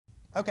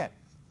Okay.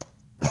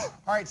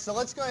 All right, so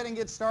let's go ahead and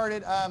get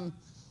started.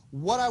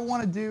 What I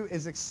want to do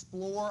is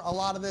explore a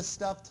lot of this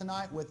stuff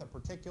tonight with a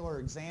particular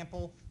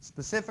example.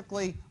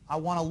 Specifically, I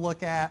want to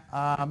look at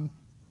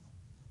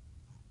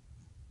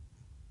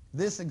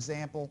this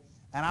example,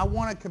 and I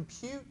want to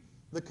compute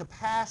the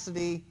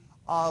capacity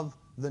of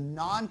the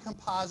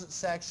non-composite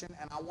section,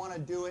 and I want to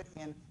do it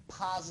in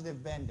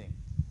positive bending.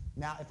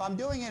 Now, if I'm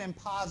doing it in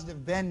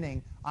positive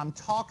bending, I'm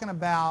talking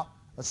about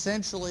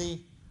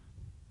essentially,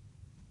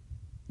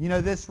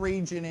 this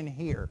region in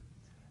here.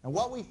 And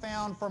what we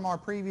found from our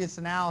previous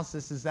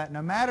analysis is that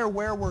no matter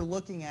where we're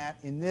looking at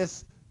in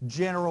this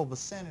general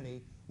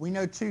vicinity, we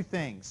know two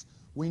things.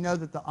 We know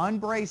that the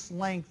unbraced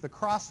length, the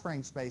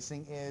cross-frame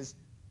spacing, is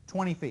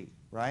 20 feet,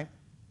 right?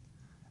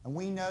 And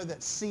we know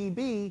that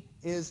CB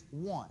is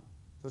 1.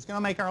 So it's going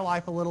to make our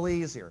life a little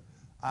easier.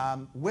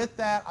 With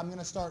that, I'm going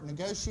to start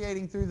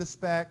negotiating through the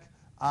spec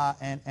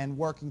and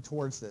working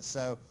towards this.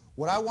 So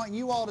what I want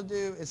you all to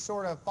do is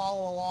sort of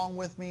follow along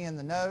with me in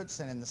the notes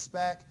and in the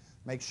spec.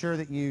 Make sure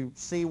that you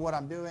see what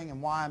I'm doing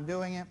and why I'm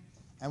doing it,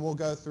 and we'll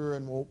go through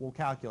and we'll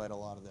calculate a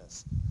lot of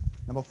this.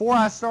 Now, before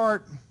I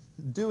start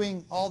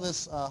doing all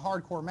this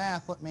hardcore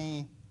math, let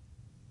me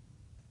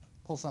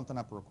pull something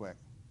up real quick.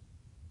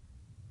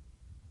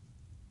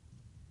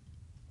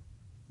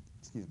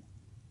 Excuse me.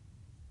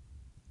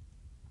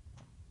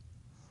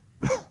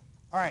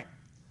 All right.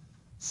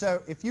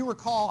 So if you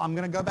recall, I'm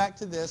going to go back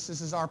to this.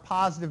 This is our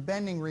positive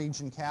bending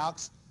region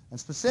calcs, and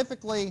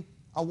specifically,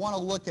 I want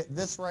to look at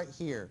this right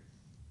here.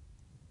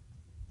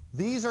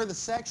 These are the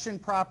section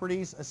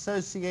properties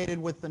associated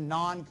with the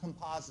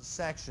non-composite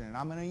section, and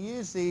I'm going to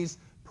use these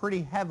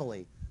pretty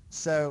heavily.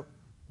 So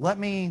let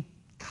me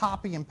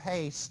copy and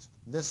paste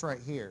this right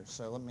here.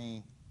 So let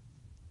me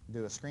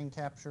do a screen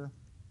capture.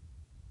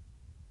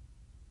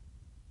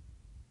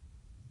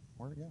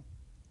 Where'd it go?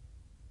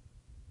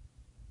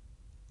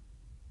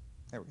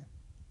 There we go.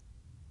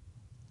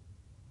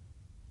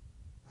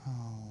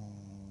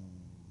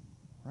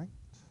 Right.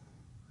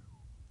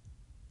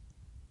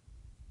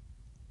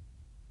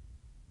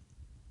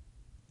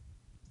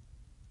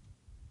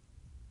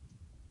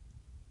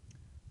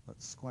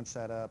 Let's squinch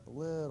that up a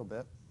little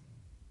bit.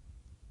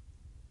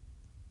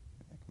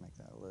 Maybe I can make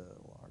that a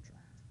little larger.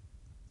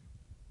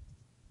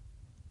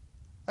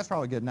 That's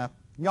probably good enough.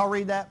 Y'all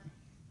read that?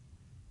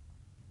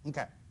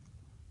 Okay.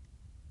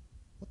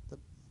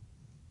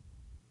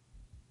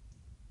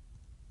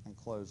 And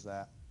close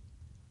that.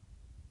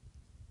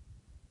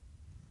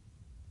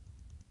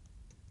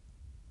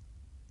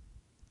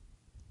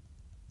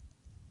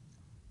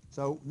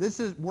 So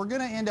we're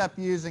going to end up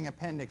using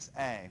Appendix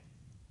A,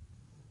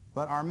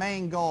 but our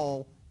main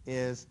goal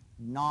is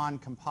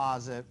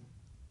non-composite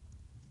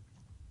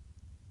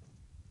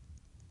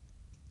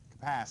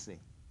capacity.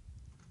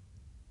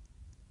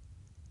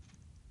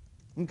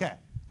 Okay.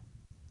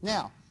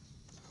 Now,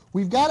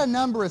 we've got a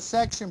number of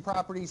section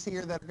properties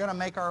here that are going to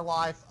make our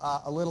life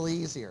a little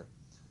easier.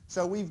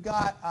 So we've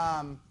got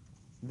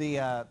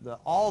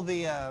all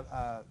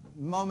the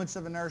moments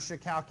of inertia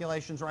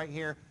calculations right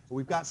here.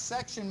 We've got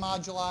section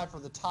moduli for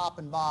the top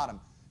and bottom.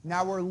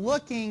 Now we're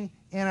looking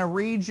in a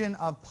region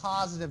of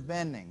positive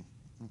bending,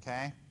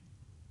 okay?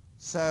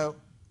 So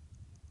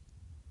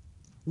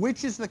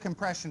which is the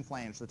compression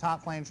flange, the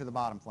top flange or the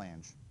bottom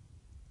flange?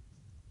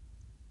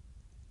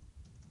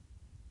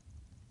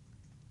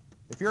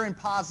 If you're in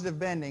positive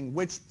bending,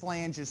 which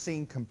flange is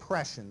seeing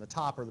compression, the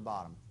top or the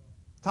bottom?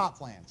 Top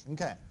flange,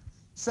 okay.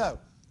 So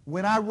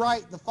when I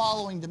write the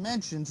following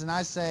dimensions and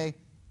I say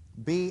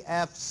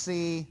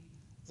BFC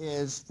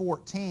is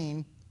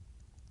 14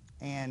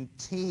 and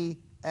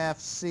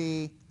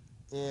TFC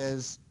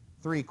is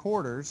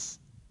 3/4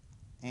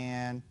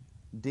 and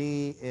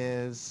D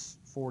is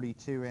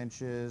 42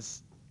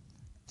 inches,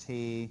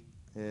 T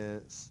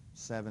is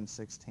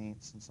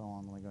 7/16 and so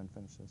on. Let me go ahead and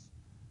finish this.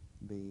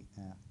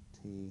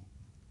 BFT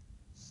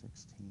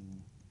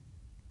 16,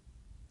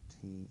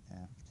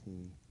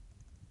 TFT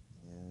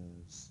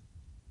is,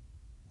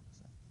 what is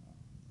that,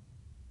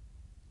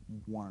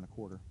 1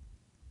 1/4.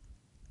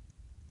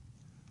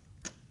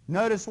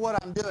 Notice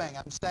what I'm doing.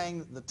 I'm saying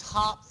that the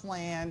top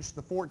flange,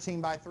 the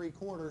 14 by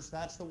 3/4,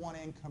 that's the one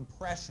in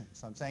compression.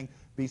 So I'm saying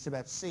B sub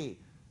FC,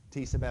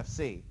 T sub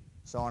FC,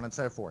 so on and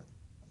so forth.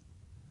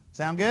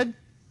 Sound good?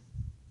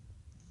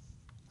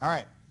 All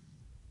right.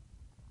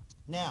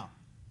 Now,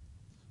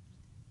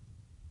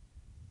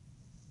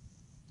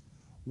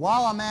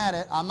 while I'm at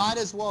it, I might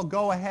as well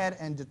go ahead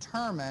and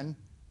determine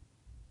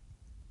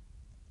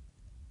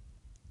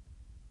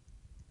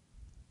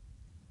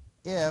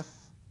if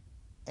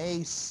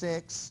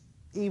A6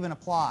 even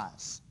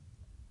applies.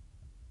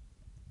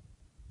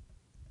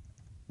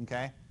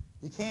 Okay?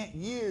 You can't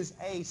use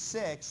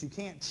A6, you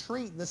can't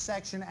treat the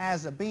section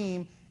as a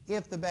beam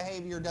if the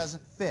behavior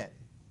doesn't fit.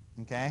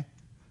 Okay?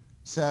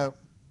 So,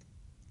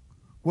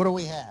 what do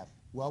we have?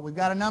 Well, we've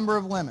got a number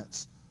of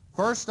limits.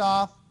 First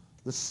off,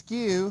 the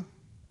skew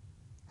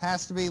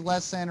has to be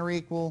less than or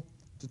equal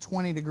to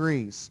 20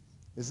 degrees.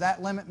 Is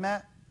that limit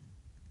met?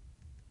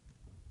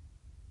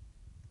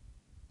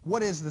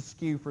 What is the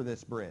skew for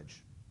this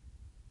bridge?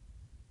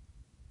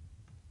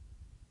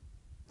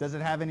 Does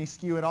it have any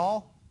skew at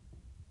all?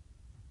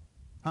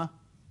 Huh?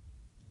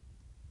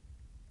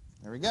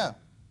 There we go.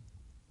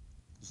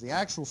 Because the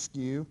actual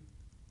skew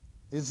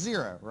is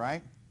 0,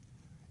 right?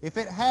 If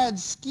it had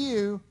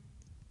skew,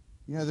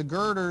 you know, the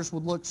girders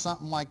would look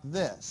something like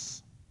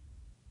this.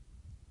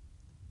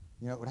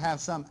 You know, it would have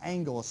some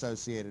angle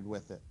associated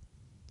with it.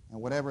 And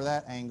whatever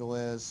that angle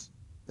is,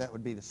 that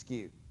would be the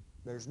skew.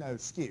 There's no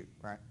skew,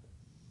 right?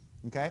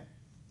 Okay?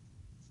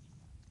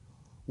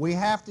 We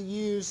have to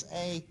use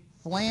a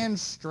flange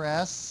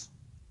stress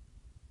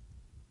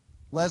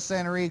less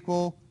than or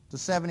equal to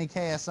 70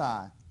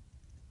 KSI,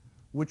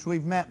 which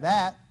we've met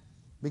that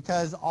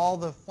because all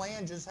the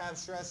flanges have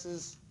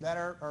stresses that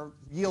are, or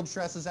yield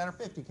stresses that are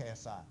 50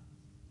 KSI.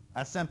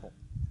 That's simple,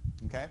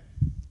 okay?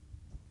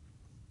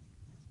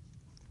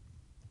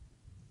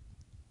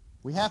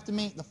 We have to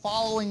meet the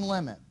following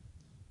limit.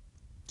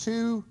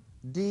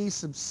 2d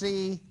sub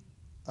c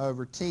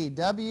over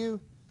tw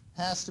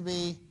has to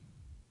be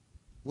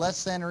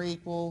less than or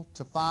equal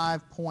to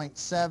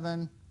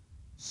 5.7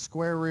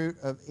 square root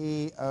of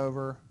e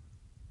over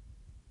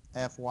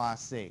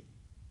fyc.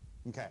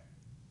 Okay.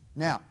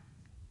 Now,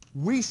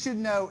 we should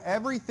know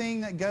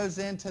everything that goes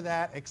into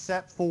that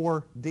except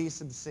for d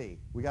sub c.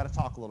 We got to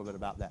talk a little bit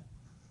about that.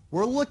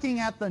 We're looking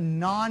at the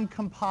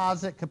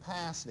non-composite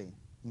capacity,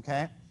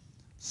 okay?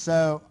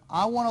 So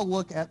I want to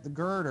look at the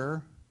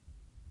girder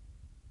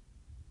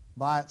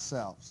by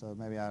itself. So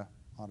maybe I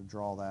ought to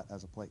draw that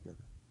as a plate girder.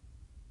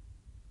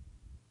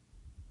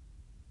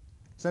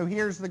 So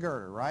here's the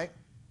girder, right?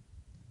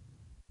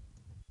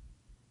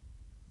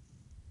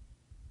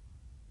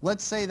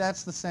 Let's say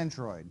that's the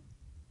centroid.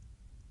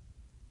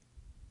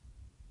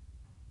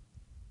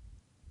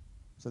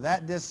 So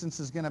that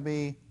distance is going to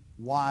be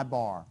y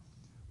bar,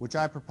 which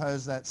I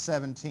propose that's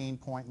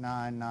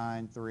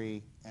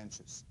 17.993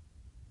 inches.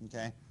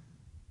 Okay?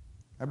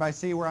 Everybody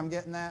see where I'm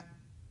getting that?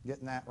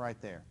 Getting that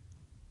right there.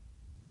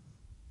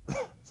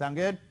 Sound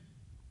good?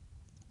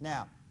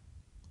 Now,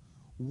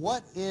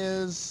 what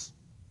is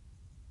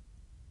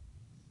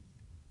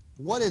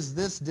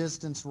this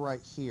distance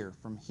right here,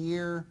 from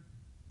here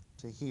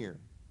to here?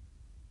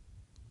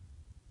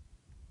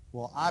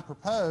 Well, I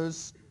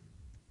propose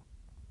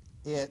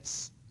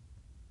it's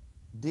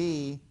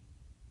d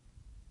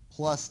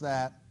plus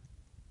that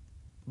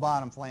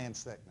bottom flange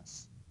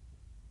thickness.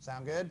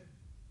 Sound good?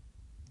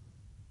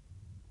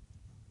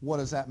 What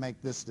does that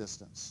make this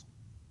distance?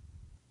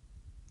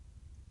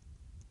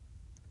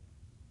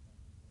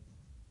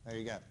 There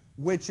you go.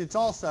 Which it's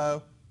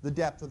also the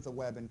depth of the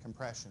web in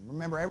compression.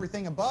 Remember,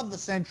 everything above the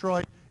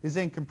centroid is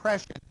in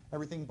compression.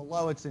 Everything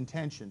below it's in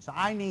tension. So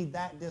I need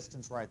that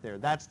distance right there.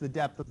 That's the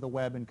depth of the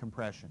web in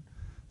compression.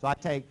 So I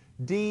take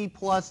d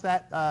plus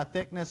that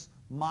thickness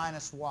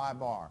minus y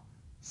bar.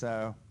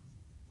 So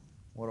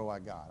what do I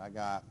got? I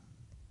got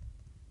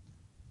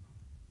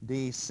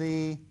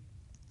dc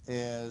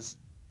is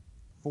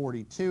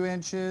 42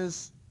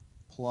 inches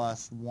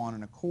plus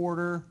 1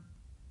 1/4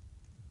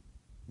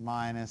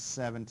 minus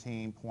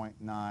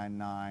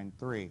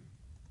 17.993.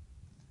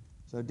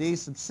 So d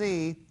sub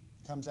c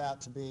comes out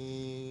to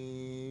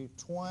be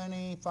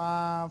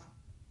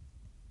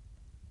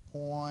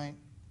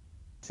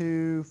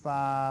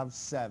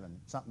 25.257,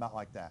 something about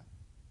like that.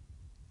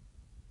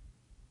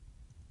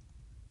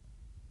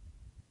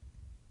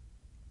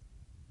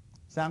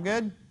 Sound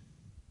good?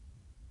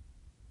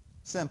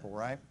 Simple,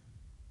 right?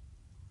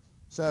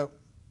 So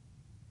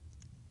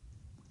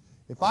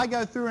if I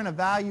go through and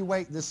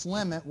evaluate this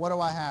limit, what do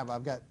I have?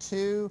 I've got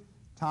 2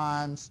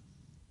 times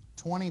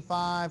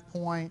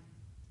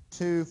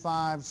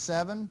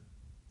 25.257.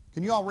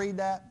 Can you all read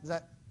that? Is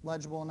that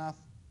legible enough?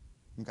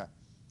 Okay.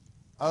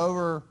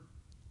 Over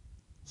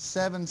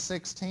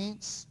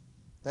 7/16.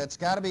 That's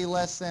got to be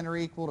less than or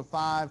equal to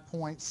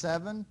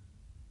 5.7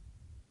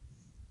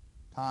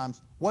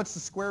 times, what's the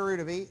square root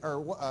of E,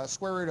 or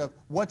square root of,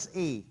 what's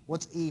E?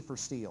 What's E for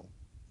steel?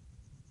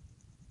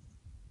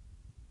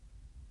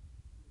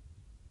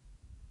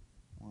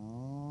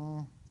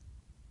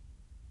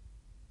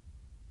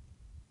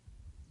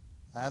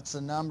 That's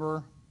a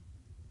number,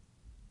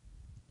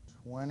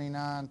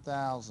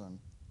 29,000.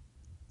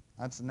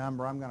 That's a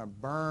number I'm going to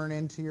burn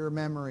into your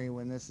memory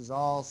when this is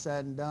all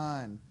said and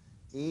done.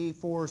 E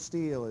for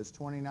steel is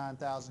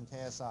 29,000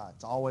 KSI.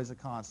 It's always a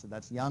constant.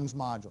 That's Young's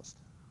modulus.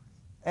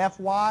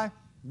 Fy,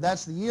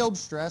 that's the yield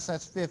stress.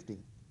 That's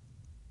 50.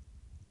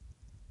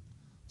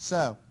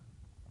 So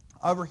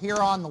over here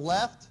on the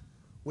left,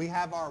 we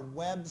have our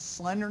web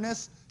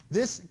slenderness.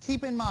 This,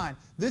 keep in mind,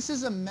 this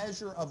is a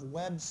measure of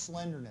web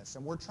slenderness,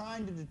 and we're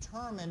trying to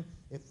determine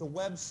if the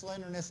web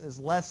slenderness is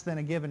less than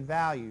a given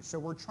value. So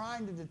we're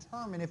trying to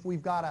determine if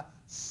we've got a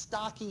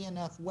stocky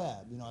enough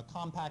web, you know, a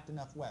compact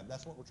enough web.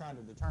 That's what we're trying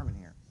to determine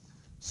here.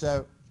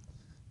 So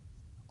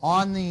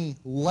on the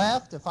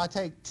left, if I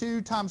take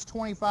 2 times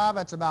 25,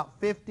 that's about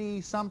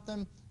 50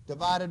 something,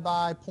 divided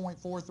by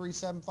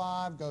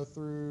 0.4375, go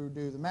through,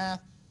 do the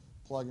math,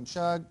 plug and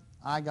chug.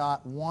 I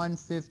got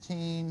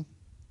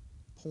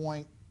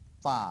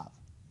 115.5,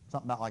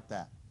 something about like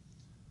that.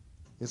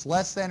 It's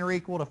less than or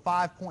equal to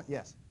 5 point,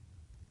 yes?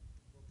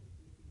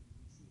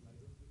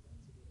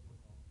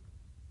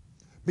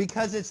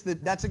 Because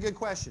that's a good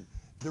question.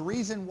 The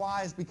reason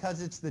why is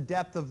because it's the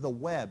depth of the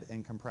web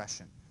in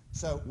compression.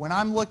 So when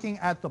I'm looking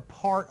at the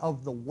part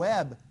of the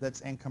web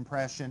that's in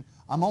compression,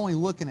 I'm only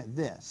looking at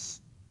this.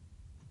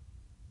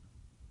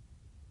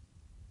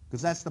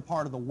 Because that's the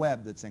part of the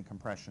web that's in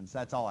compression. So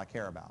that's all I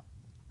care about.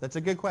 That's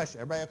a good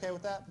question. Everybody okay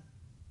with that?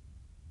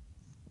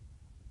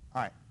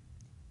 All right.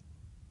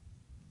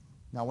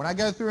 Now when I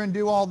go through and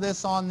do all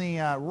this on the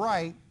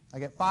right, I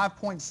get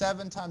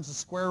 5.7 times the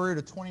square root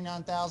of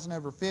 29,000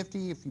 over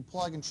 50. If you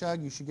plug and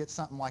chug, you should get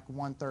something like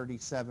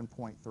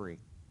 137.3.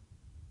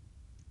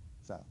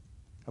 So,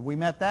 have we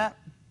met that?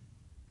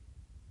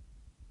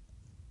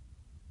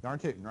 Darn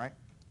tootin', right?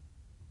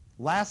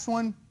 Last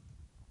one,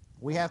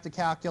 we have to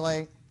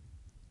calculate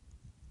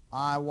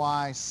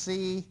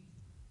IYC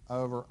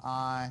over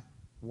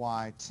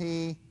IYT.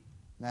 And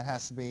that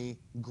has to be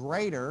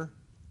greater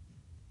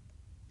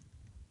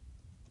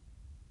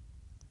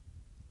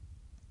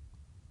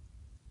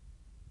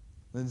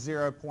than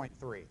 0.3.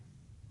 So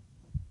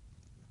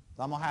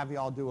I'm going to have you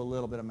all do a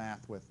little bit of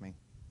math with me,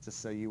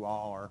 just so you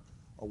all are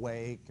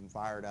awake and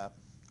fired up.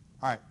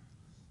 All right,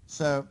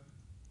 so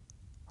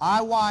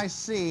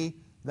IYC,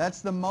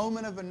 that's the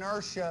moment of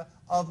inertia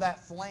of that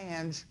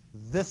flange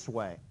this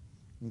way,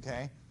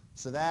 okay?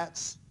 So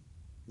that's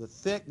the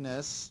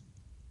thickness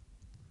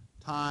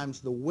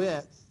times the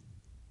width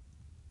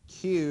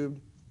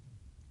cubed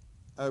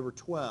over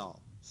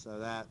 12. So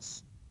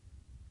that's,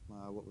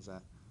 what was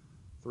that?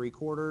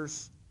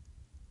 3/4,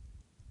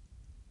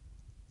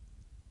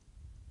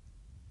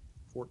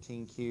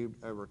 14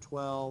 cubed over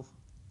 12.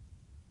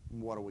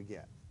 And what do we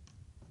get?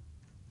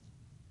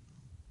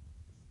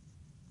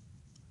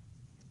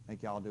 I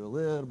think y'all do a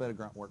little bit of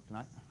grunt work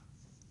tonight.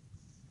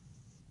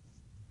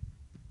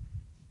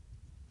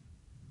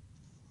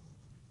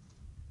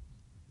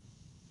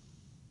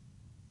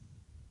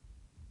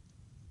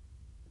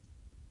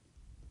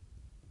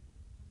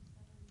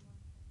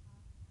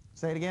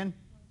 Say it again.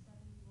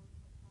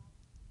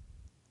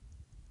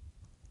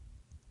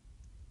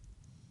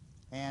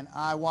 And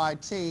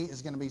IYT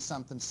is going to be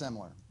something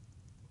similar.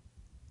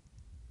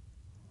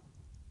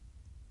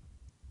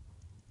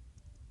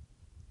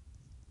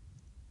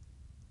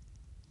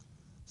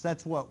 So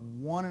that's what,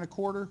 1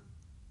 1/4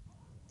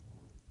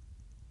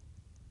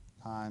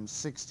 times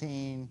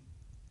 16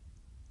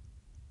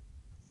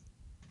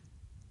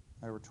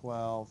 over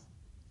 12.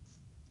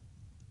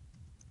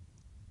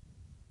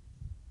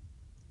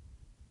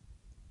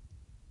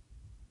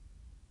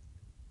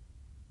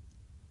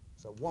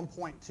 So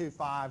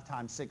 1.25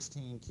 times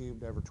 16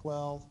 cubed over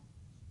 12.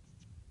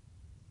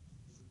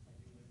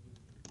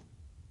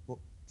 Well,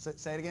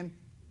 say it again.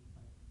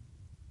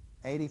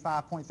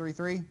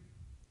 85.33.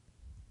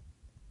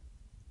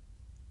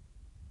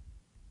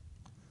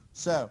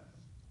 So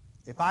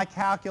if I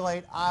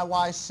calculate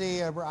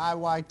IYC over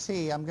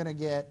IYT, I'm going to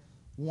get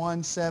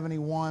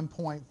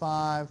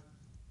 171.5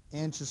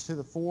 inches to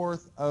the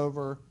fourth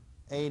over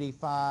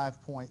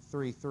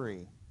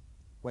 85.33.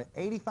 Wait,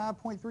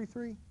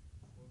 85.33?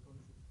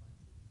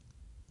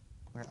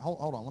 Right,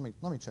 hold on,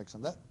 let me check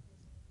something.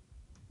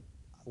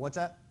 What's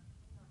that?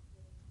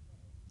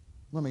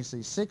 Let me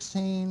see.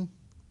 16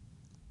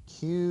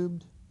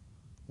 cubed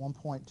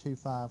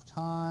 1.25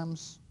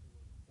 times.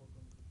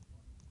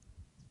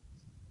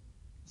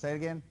 Say it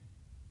again.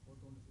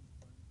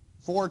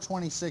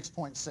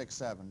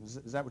 426.67.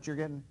 Is that what you're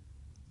getting?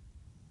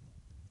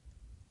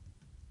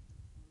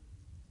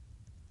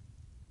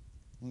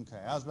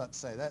 Okay, I was about to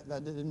say that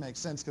didn't make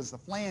sense because the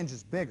flange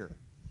is bigger,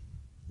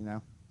 you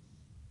know.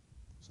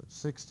 So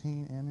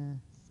 16 enter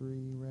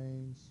 3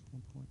 raised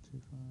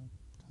 1.25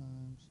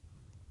 times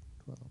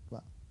 12.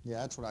 Wow.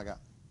 Yeah, that's what I got.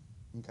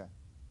 Okay.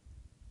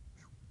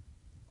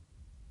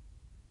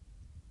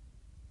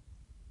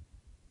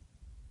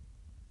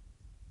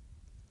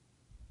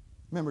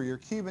 Remember, you're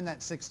cubing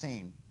that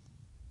 16.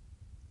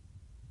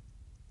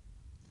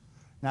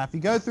 Now, if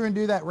you go through and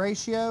do that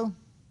ratio,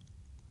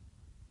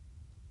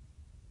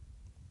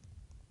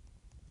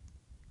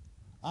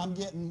 I'm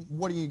getting,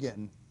 what are you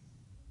getting?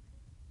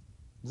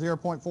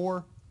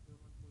 0.4?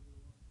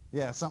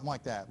 Yeah, something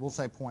like that. We'll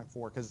say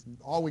 0.4 because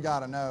all we got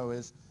to know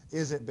is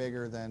it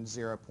bigger than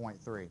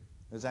 0.3?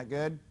 Is that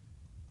good?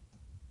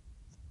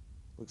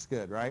 Looks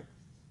good, right?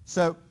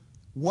 So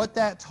what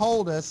that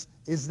told us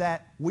is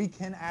that we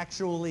can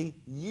actually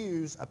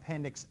use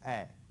Appendix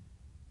A.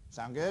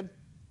 Sound good?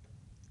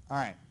 All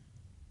right.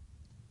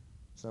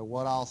 So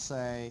what I'll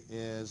say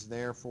is,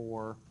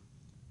 therefore,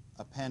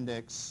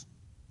 Appendix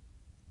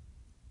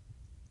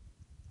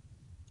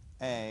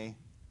A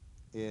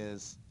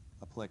is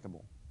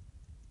applicable.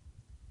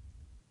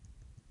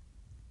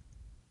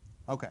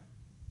 Okay.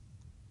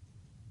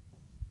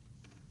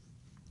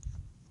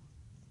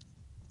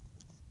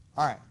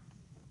 All right.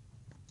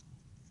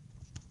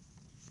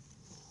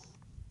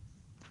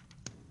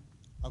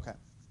 Okay.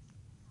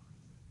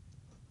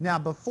 Now,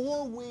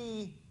 before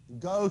we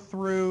go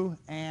through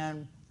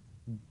and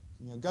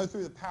go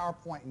through the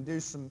PowerPoint and do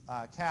some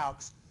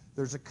calcs,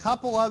 there's a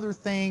couple other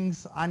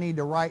things I need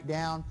to write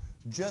down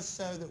just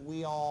so that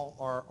we all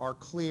are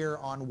clear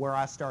on where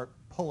I start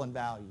pulling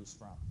values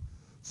from.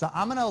 So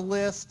I'm going to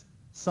list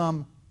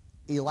some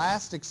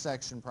elastic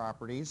section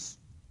properties.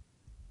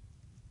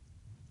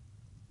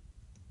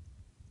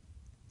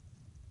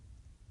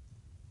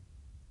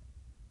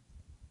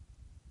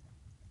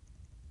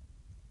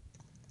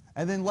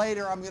 And then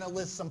later I'm going to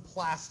list some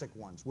plastic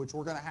ones, which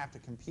we're going to have to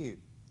compute.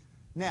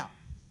 Now,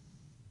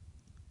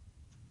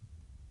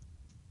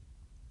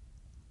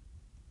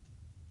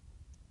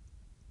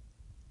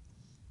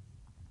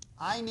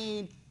 I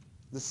need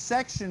the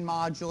section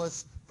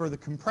modulus for the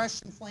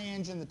compression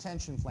flange and the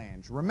tension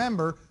flange.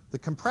 Remember, the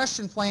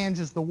compression flange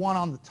is the one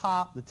on the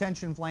top, the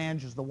tension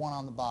flange is the one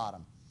on the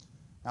bottom.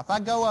 Now if I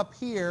go up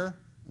here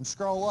and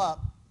scroll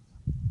up,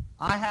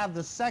 I have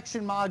the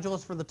section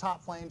modulus for the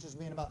top flange as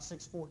being about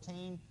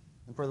 614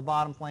 and for the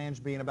bottom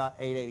flange being about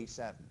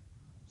 887.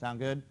 Sound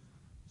good?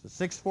 So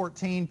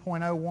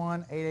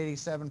 614.01,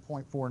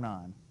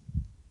 887.49.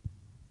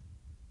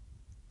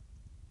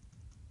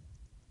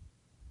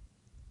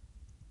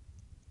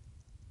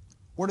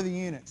 What are the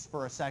units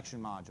for a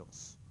section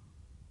modulus?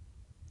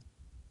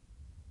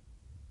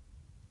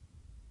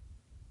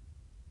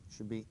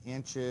 Should be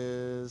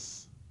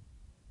inches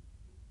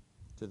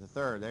to the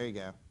third. There you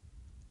go.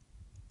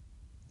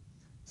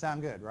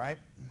 Sound good, right?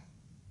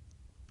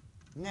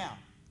 Now,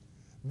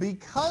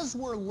 because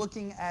we're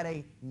looking at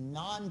a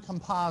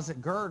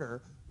non-composite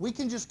girder, we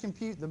can just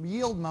compute the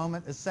yield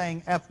moment as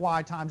saying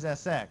Fy times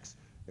Sx.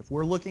 If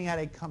we're looking at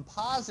a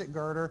composite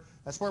girder,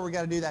 that's where we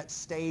got to do that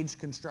stage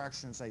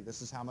construction and say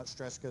this is how much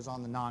stress goes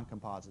on the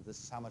non-composite,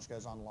 this is how much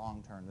goes on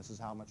long term, this is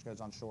how much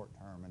goes on short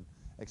term, and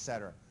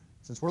etc.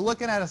 Since we're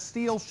looking at a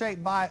steel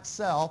shape by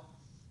itself,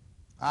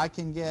 I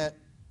can get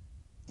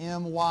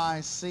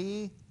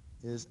MYC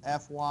is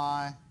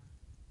Fy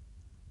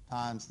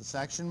times the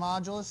section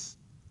modulus,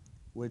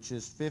 which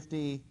is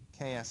 50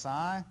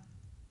 KSI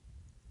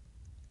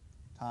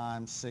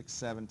times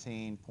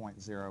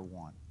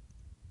 617.01.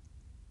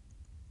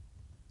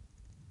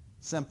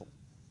 Simple.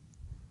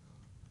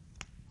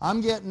 I'm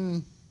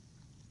getting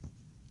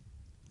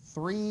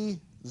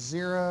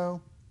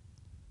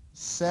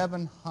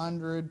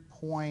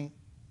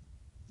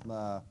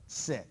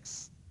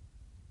 30700.6.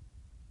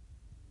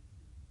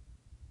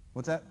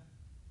 What's that?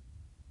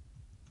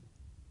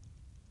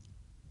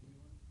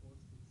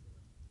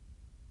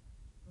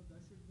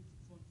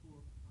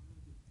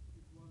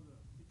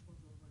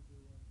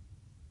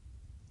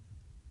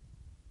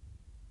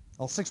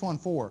 Oh,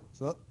 614.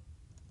 So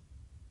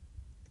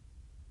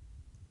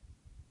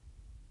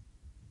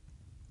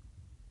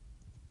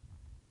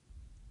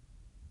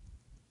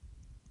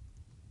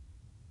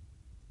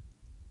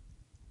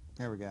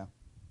there we go.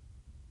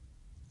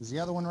 Is the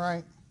other one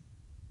right?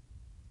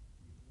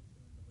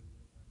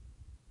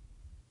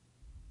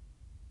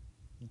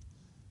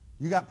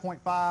 You got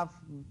 0.5?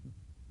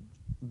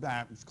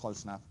 It's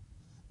close enough.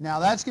 Now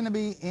that's going to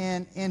be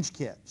in inch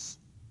kips,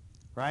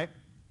 right?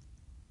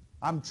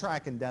 I'm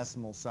tracking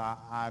decimals, so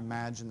I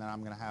imagine that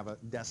I'm going to have a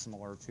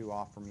decimal or two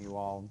off from you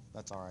all.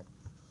 That's all right.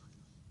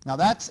 Now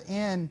that's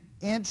in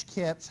inch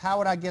kips. How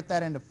would I get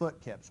that into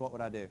foot kips? What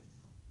would I do?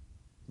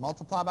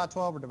 Multiply by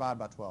 12 or divide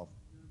by 12?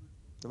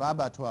 Divide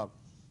by 12.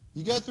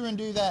 You go through and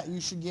do that,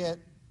 you should get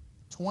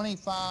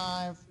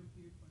 25.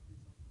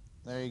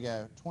 There you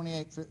go.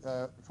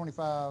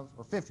 25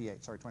 or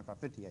 58. Sorry, 25,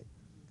 58.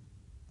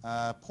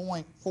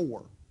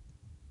 0.4.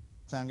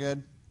 Sound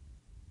good?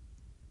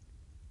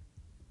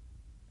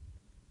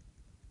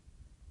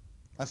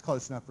 That's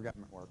close enough for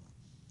government work.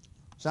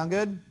 Sound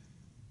good?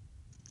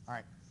 All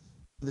right.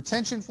 The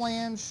tension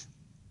flange,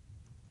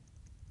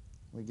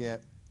 we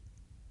get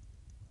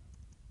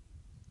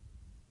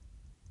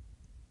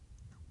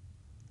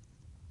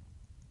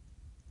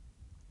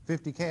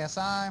 .50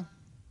 KSI,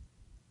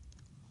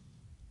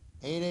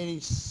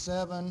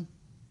 887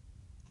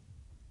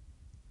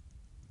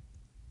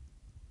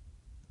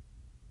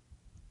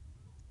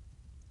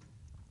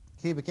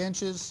 cubic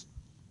inches.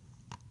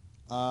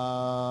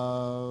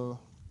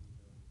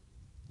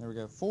 There we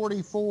go,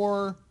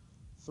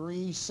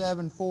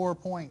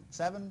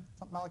 44,374.7,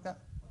 something like that.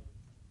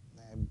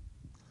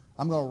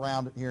 I'm going to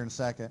round it here in a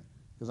second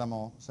because I'm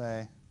going to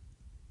say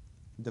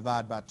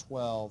divide by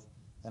 12.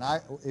 And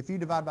if you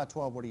divide by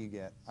 12, what do you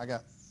get? I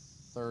got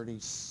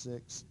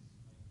 36.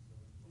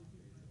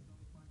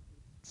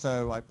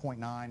 So like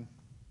 0.9.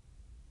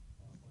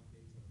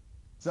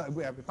 So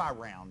if I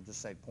round,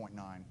 just say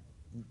 0.9.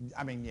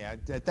 I mean, yeah,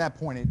 at that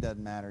point it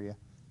doesn't matter, yeah.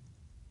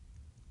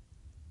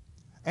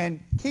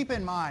 And keep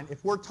in mind,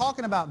 if we're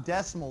talking about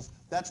decimals,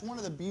 that's one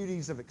of the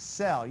beauties of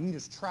Excel. You can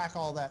just track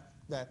all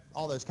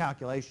all those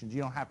calculations.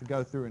 You don't have to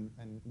go through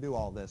and do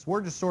all this.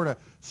 We're just sort of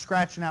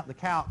scratching out the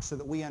calc so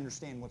that we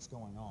understand what's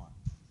going on.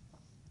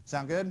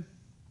 Sound good?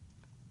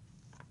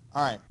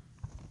 All right.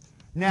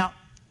 Now,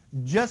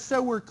 just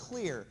so we're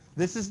clear,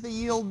 this is the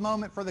yield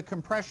moment for the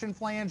compression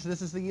flange.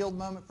 This is the yield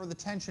moment for the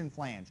tension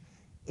flange.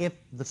 If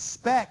the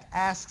spec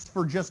asks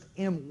for just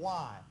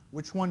MY,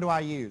 which one do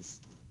I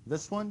use?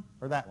 This one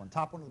or that one?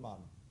 Top one or the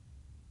bottom?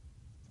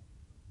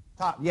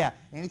 Top, yeah.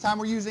 Anytime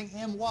we're using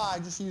MY,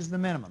 just use the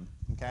minimum,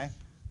 okay?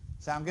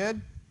 Sound good?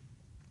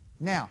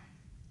 Now,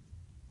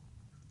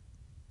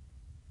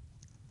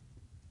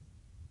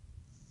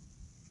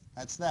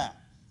 That's that.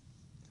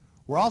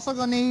 We're also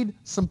going to need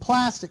some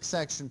plastic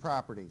section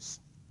properties.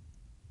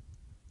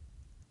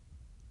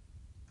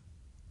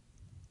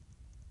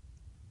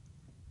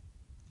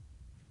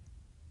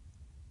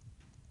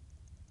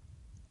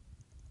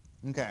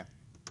 Okay.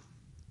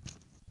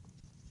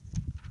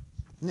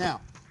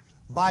 Now,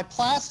 by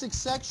plastic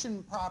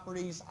section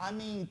properties, I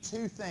mean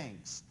two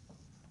things.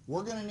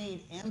 We're going to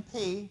need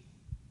MP,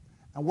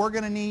 and we're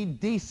going to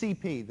need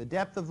DCP, the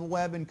depth of the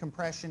web and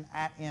compression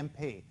at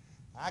MP.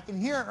 I can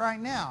hear it right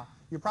now.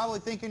 You're probably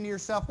thinking to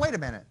yourself, wait a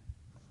minute,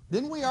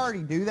 didn't we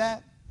already do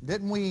that?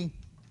 Didn't we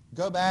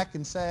go back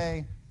and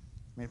say,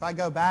 I mean, if I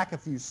go back a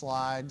few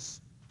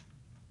slides,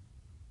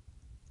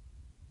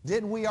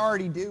 didn't we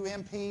already do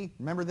MP?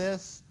 Remember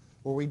this?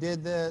 Where we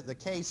did the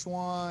case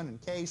 1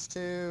 and case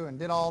 2 and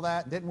did all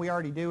that. Didn't we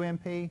already do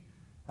MP?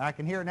 I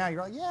can hear it now.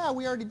 You're like, yeah,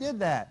 we already did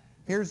that.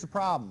 Here's the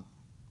problem.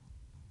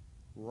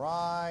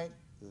 Right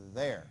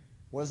there.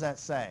 What does that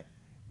say?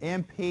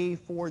 MP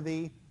for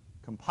the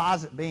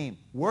composite beam.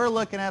 We're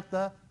looking at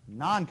the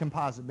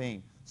non-composite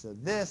beam. So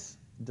this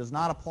does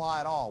not apply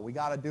at all. We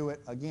got to do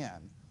it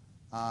again.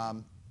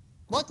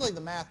 Luckily,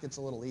 the math gets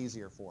a little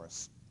easier for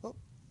us. Oh.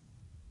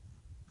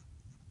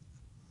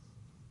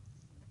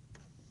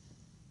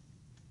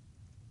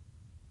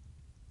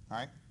 All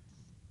right.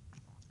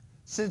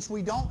 Since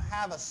we don't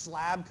have a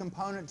slab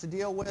component to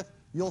deal with,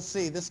 you'll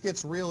see this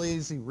gets real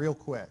easy real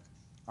quick.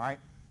 All right.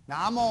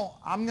 Now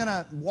I'm going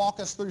to walk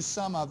us through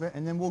some of it,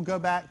 and then we'll go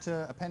back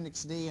to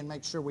Appendix D and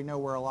make sure we know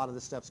where a lot of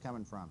this stuff's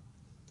coming from.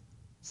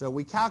 So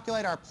we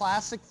calculate our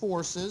plastic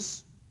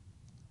forces,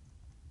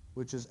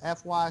 which is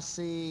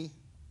FYC,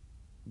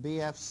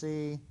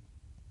 BFC,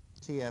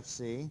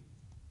 TFC.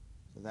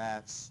 So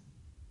that's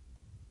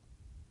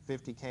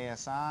 50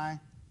 KSI.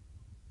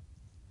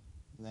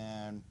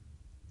 Then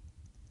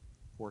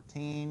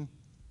 14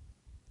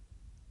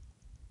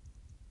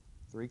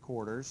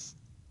 3/4.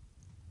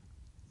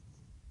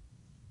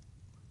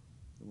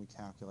 Then we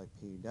calculate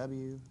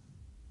PW.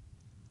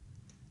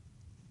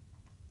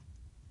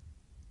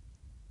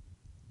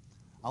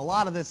 A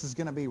lot of this is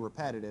going to be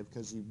repetitive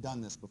because you've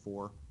done this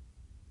before.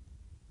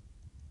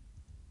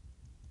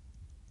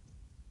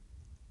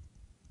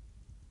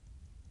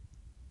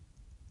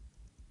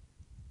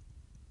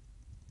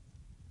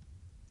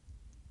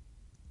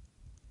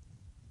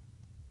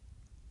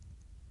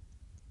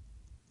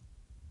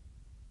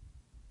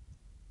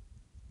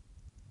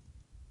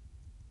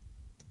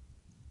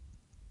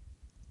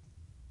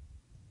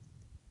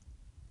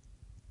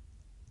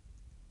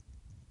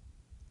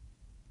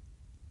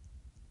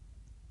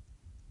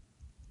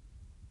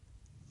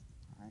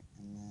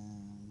 And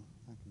then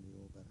I can do a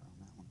little better on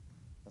that one.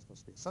 That's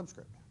supposed to be a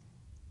subscript.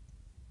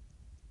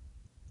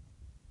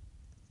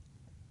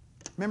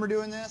 Remember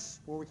doing this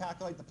where we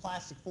calculate the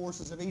plastic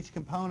forces of each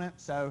component?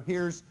 So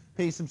here's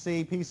P sub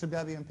C, P sub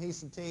W, and P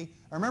sub T.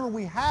 Remember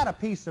we had a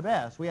P sub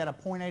S. We had a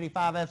 0.85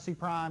 FC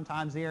prime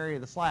times the area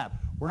of the slab.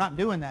 We're not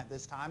doing that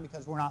this time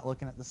because we're not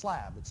looking at the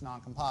slab. It's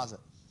non-composite.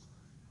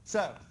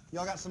 So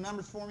y'all got some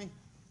numbers for me?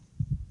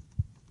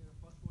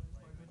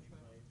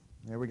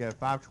 There we go,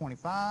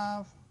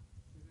 525.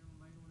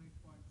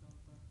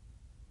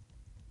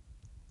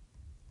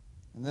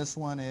 And this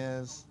one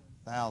is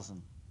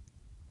 1,000.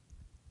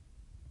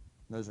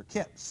 Those are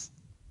kips.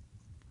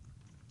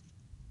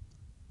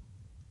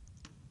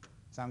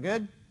 Sound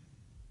good?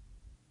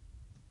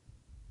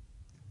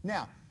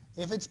 Now,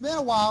 if it's been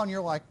a while and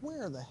you're like,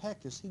 where the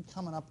heck is he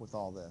coming up with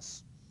all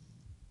this?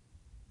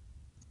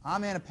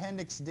 I'm in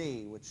Appendix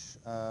D, which,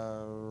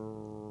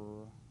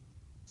 let's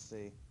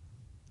see.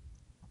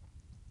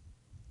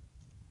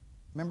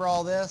 Remember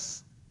all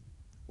this?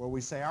 Where we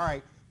say, all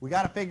right, we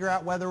got to figure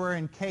out whether we're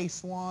in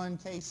case 1,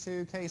 case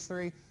 2, case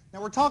 3.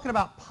 Now we're talking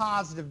about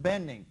positive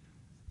bending.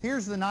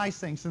 Here's the nice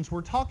thing. Since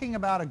we're talking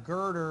about a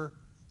girder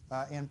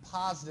in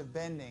positive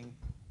bending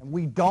and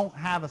we don't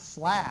have a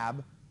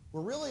slab,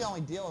 we're really only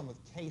dealing with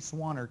case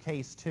 1 or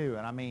case 2.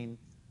 And I mean,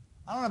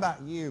 I don't know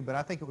about you, but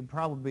I think it would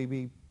probably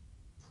be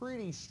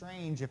pretty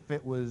strange if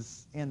it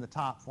was in the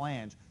top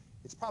flange.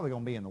 It's probably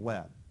going to be in the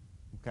web.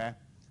 Okay?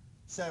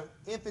 So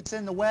if it's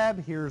in the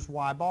web, here's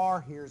Y bar,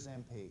 here's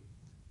MP.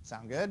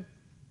 Sound good?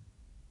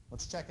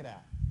 Let's check it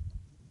out.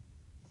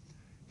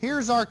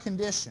 Here's our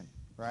condition,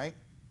 right?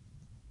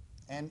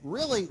 And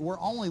really, we're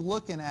only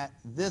looking at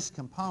this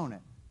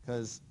component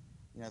because,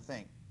 you know,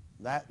 think,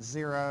 that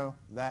 0,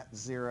 and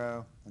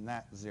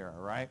that 0,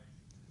 right?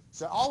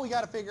 So all we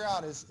got to figure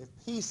out is if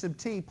P sub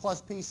T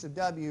plus P sub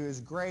W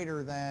is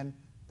greater than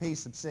P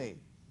sub C.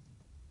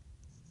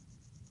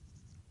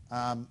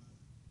 Come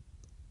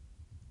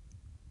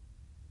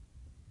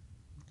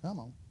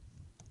on.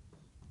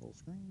 Full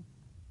screen.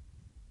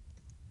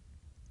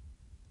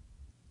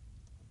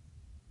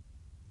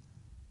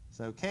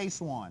 So case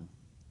 1,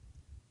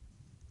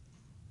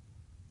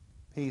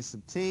 P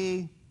sub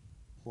T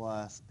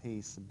plus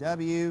P sub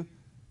W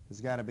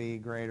has got to be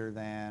greater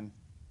than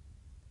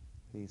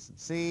P sub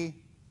C.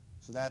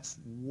 So that's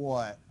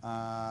what?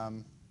 I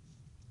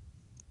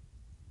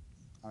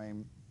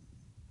mean,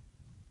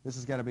 this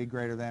has got to be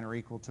greater than or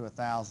equal to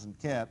 1,000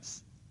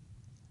 kips.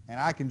 And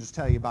I can just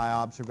tell you by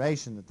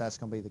observation that that's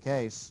going to be the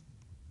case.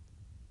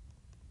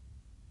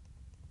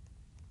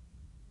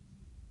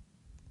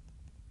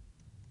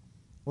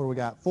 What do we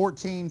got?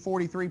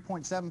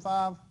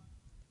 1443.75?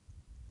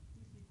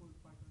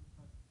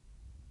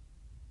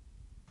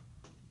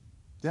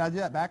 Did I do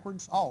that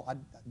backwards? Oh, I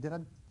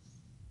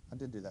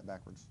did do that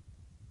backwards.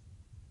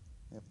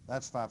 Yep,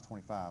 that's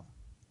 525.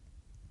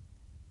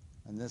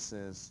 And this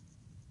is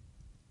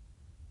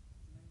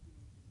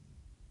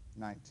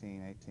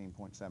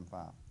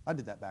 1918.75. I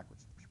did that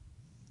backwards.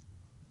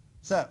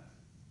 So,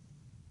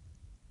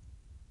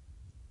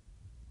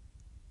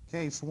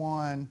 case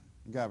 1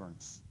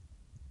 governs.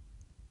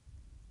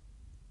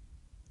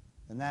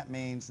 And that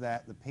means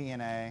that the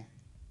P&A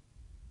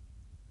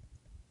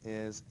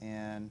is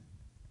in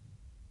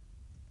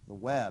the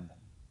web.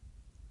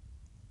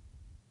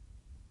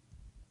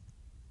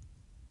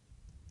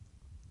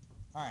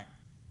 All right.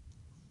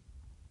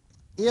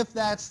 If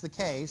that's the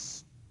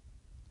case,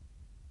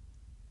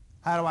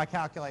 how do I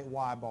calculate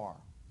y bar?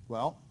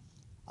 Well,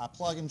 I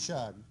plug and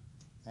chug,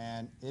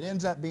 and it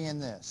ends up being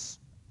this.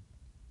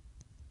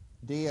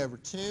 D over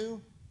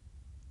 2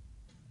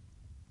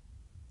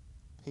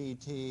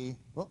 PT,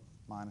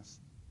 minus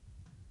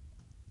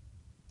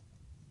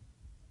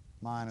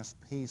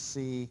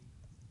PC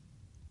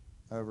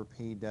over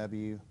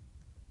PW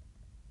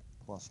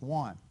plus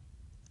 1,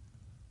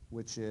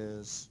 which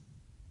is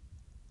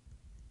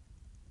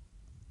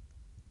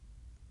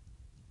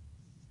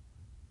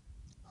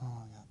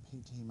I got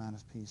PT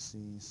minus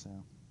PC, so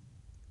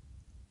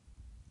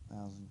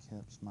 1,000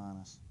 kips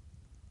minus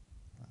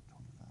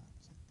 525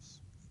 kips.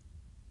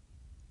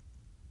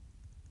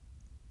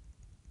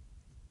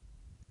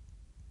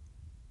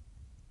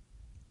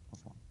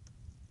 Plus 1.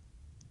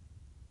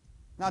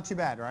 Not too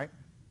bad, right?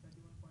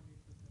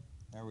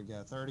 31.8%. There we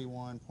go,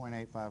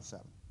 31.857.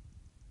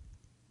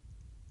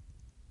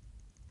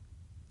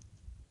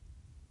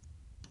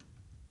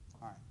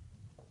 All right.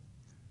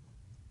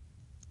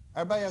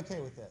 Everybody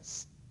okay with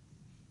this?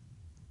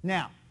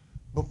 Now,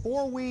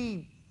 before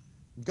we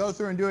go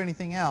through and do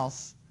anything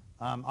else,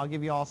 I'll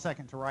give you all a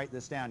second to write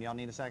this down. Y'all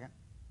need a second?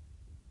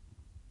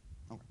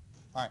 Okay.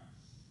 All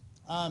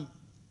right.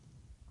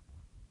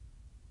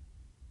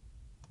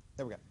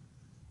 There we go.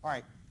 All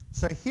right.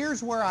 So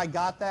here's where I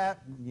got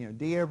that. You know,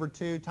 D over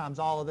 2 times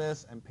all of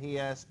this, and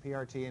PS,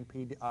 PRT, and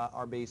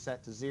PRB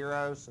set to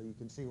 0. So you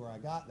can see where I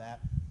got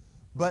that.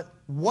 But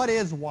what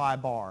is y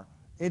bar?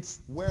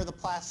 It's where the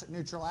plastic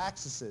neutral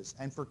axis is.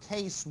 And for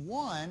case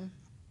 1,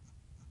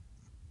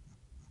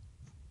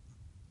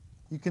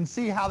 you can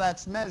see how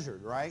that's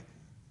measured, right?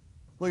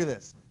 Look at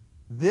this.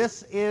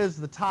 This is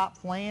the top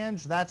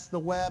flange, that's the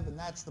web, and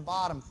that's the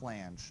bottom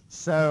flange.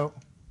 So,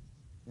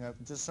 you know,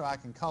 just so I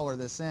can color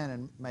this in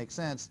and make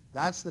sense,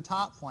 that's the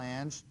top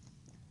flange.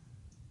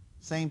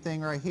 Same thing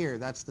right here,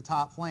 that's the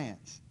top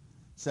flange.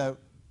 So,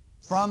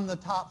 from the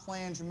top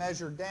flange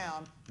measured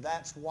down,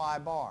 that's y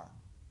bar,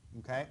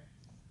 okay?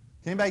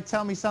 Can anybody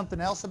tell me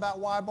something else about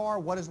y bar?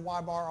 What is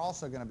y bar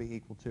also going to be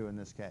equal to in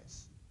this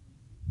case?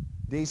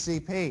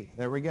 DCP.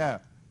 There we go.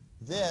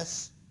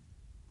 This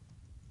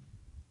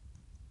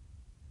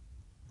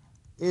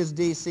is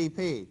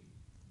DCP,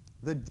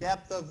 the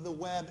depth of the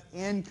web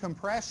in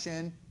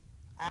compression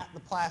at the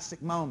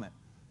plastic moment.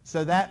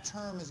 So that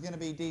term is going to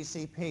be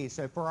DCP.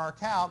 So for our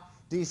calc,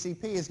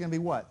 DCP is going to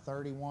be what?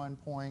 31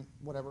 point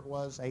whatever it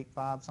was,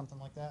 85, something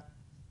like that?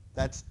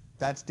 That's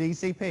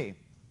DCP.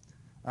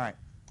 All right.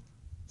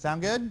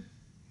 Sound good?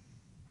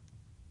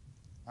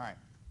 All right.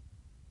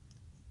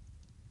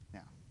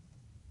 Now,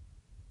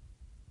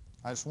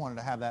 I just wanted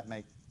to have that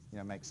make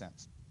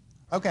sense.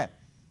 Okay.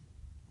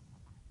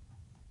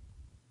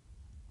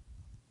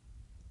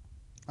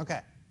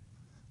 Okay.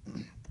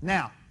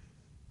 Now,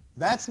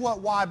 that's what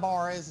y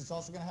bar is. It's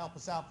also going to help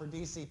us out for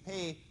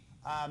DCP.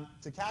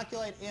 To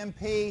calculate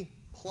MP,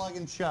 plug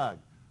and chug.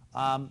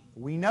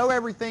 We know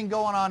everything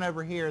going on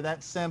over here.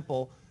 That's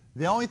simple.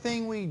 The only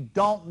thing we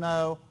don't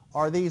know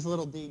are these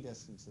little d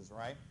distances,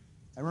 right?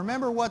 And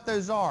remember what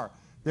those are.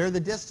 They're the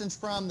distance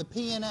from the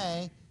P and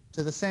A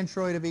to the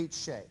centroid of each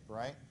shape,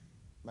 right?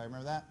 Everybody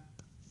remember that?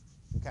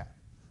 Okay.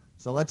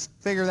 So let's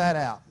figure that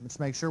out. Let's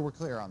make sure we're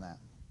clear on that.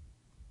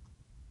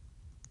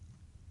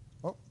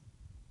 Oh.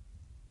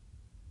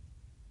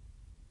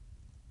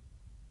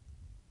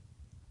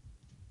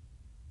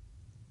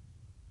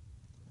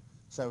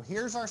 So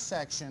here's our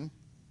section.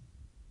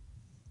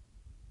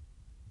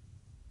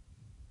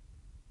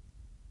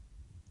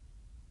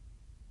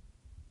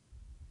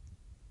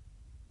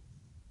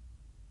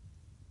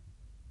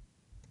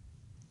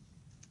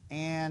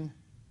 And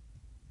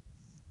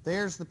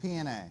there's the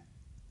P&A.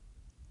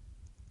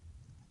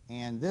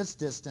 And this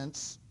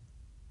distance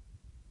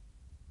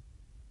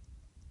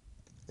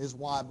is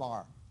y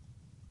bar.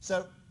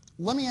 So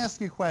let me ask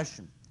you a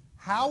question.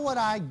 How would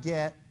I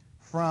get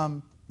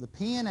from the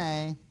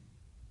P&A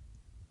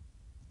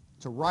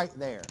to right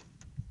there?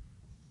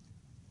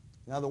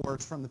 In other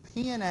words, from the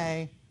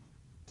P&A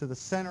to the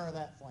center of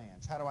that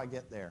flange. How do I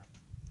get there?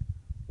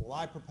 Well,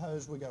 I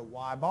propose we go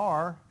y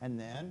bar and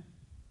then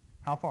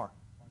how far?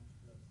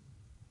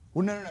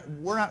 Well, no,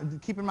 we're not,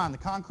 keep in mind the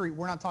concrete,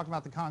 we're not talking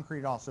about the concrete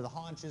at all, so the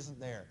haunch isn't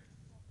there.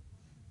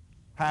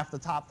 Half the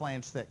top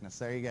flange thickness,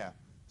 there you go.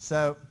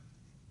 So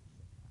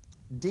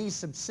D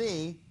sub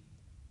C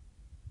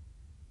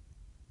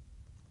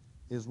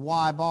is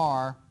Y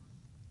bar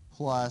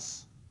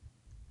plus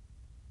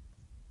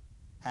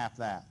half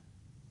that.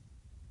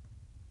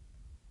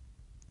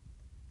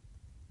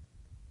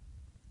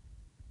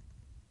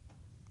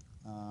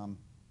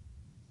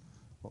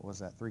 What was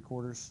that,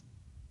 3/4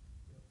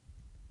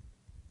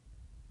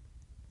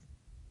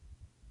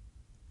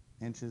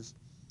 inches?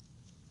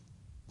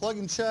 Plug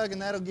and chug,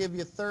 and that'll give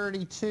you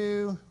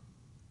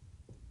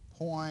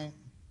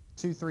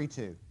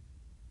 32.232.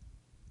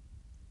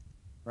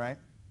 Right?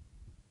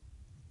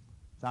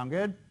 Sound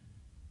good?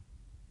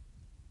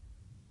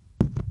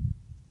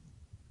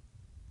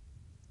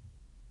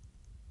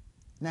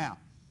 Now,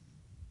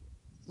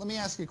 let me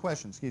ask you a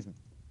question, excuse me.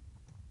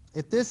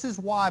 If this is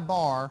Y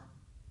bar,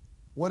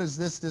 what is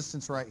this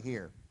distance right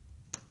here?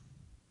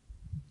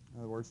 In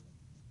other words,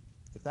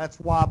 if that's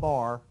Y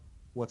bar,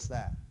 what's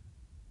that?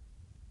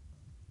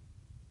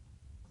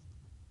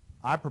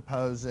 I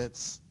propose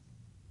it's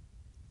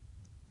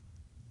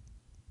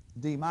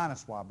D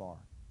minus Y bar,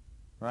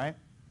 right?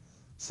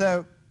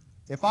 So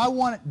if I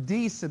want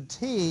D sub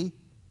T,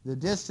 the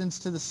distance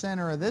to the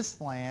center of this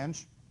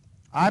flange,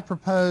 I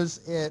propose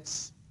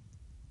it's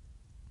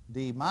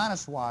D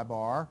minus Y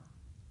bar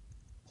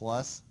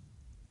plus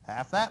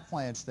half that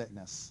flange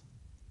thickness.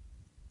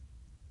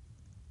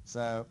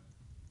 So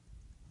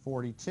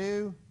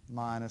 42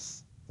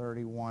 minus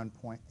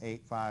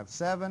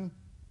 31.857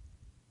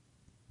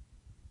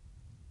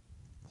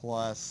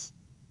 plus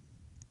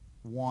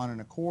 1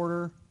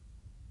 1/4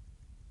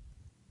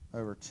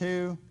 over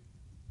 2,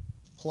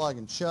 plug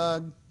and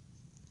chug.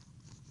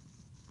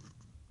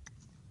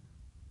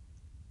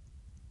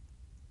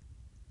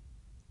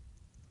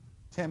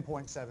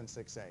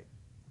 $10.768.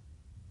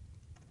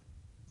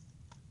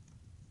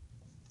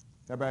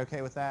 Everybody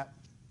okay with that?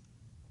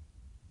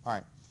 All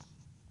right.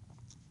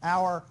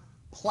 Our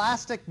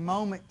plastic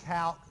moment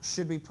calc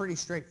should be pretty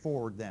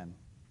straightforward then.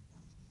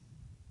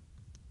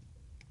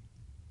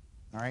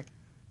 All right.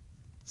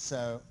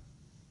 So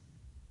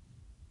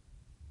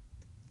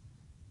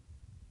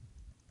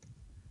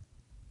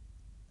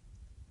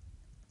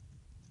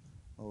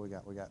what we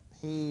got? We got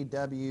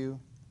PW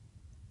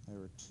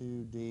over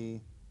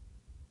 2D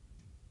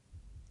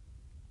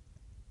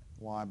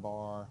Y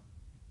bar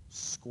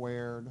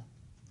squared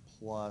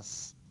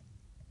plus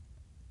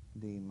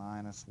D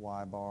minus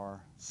Y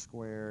bar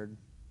squared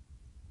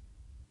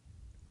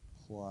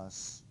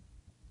plus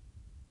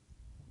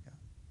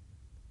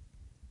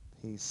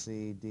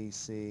PC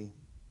DC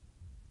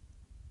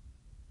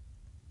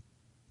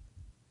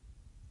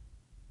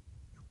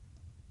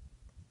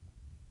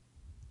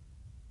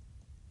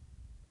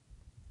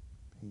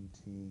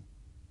PT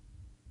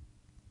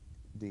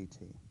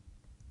DT.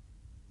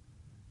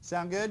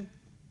 Sound good?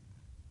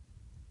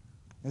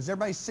 Is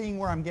everybody seeing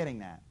where I'm getting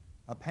that?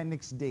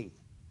 Appendix D.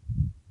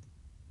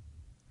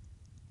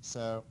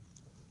 So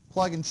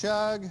plug and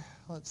chug,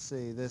 let's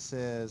see, this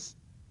is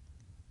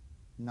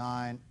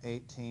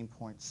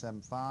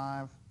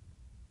 918.75,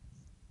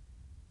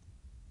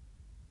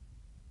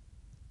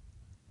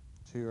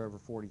 2 over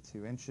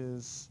 42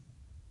 inches.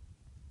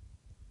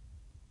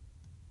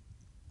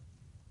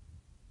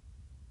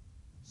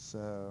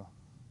 So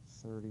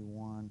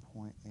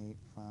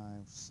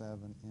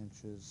 31.857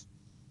 inches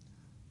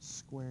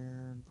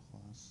squared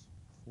plus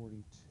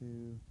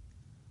 42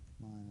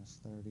 minus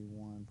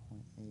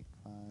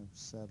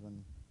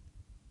 31.857.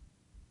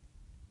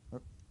 Oh, I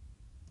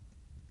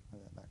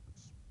got that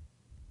backwards.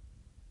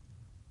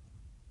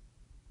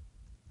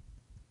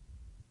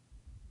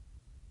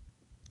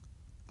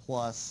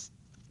 Plus,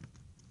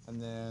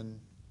 and then,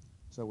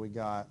 so we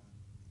got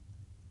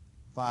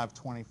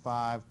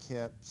 525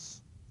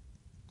 kips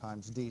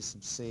times D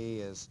sub C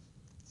is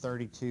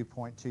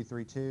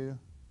 32.232.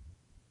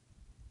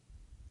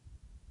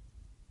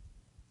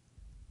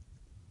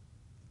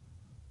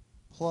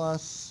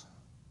 Plus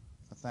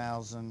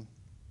 1,000,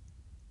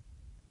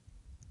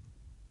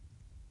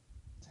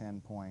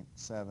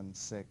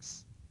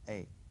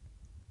 10.768.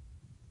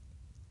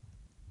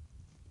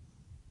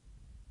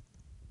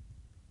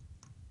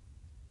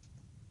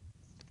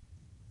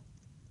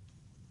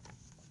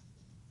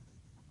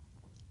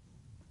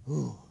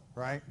 Ooh,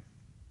 right?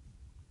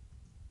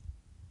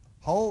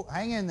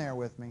 Hang in there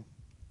with me.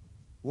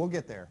 We'll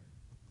get there.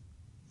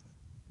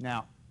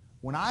 Now,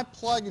 when I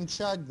plug and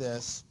chug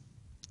this,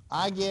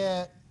 I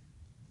get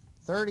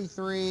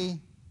 33,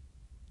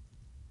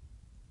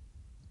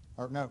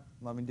 or no,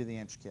 let me do the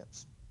inch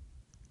kips.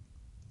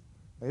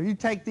 If you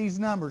take these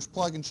numbers,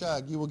 plug and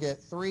chug, you will get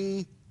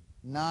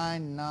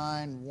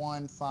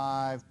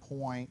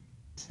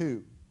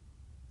 39915.2.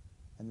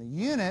 And the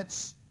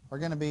units are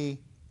going to be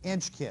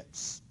inch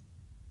kips.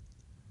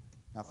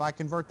 Now if I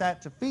convert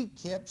that to feet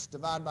kips,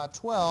 divide by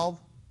 12,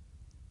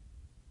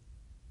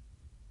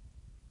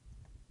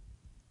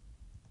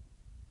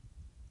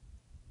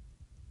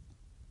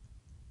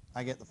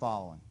 I get the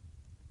following.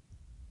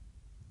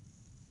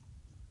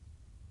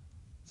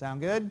 Sound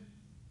good?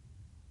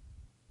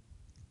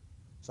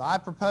 So I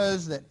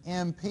propose that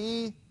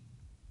MP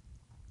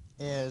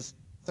is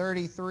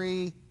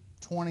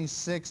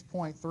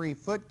 3326.3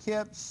 foot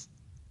kips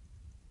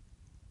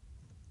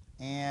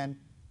and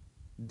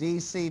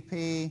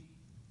DCP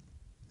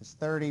is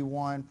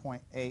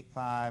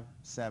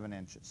 31.857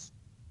 inches.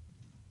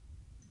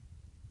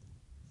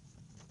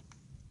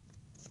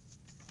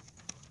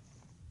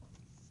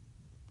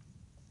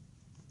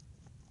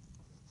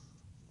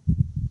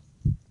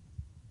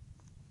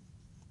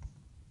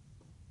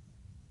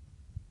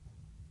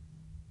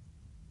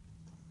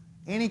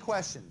 Any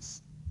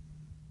questions?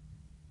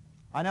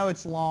 I know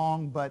it's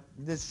long, but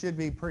this should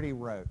be pretty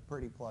rote,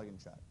 pretty plug and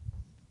chug.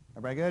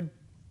 Everybody good?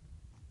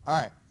 All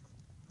right.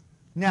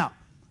 Now,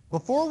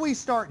 before we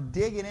start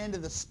digging into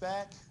the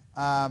spec,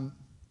 I'm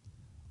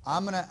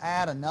going to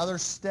add another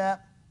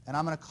step, and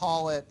I'm going to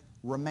call it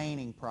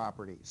remaining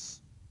properties.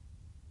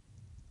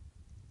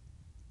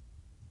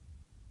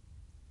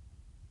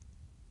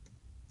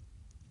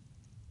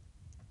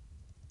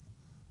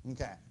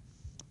 Okay.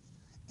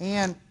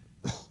 And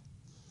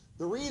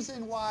the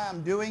reason why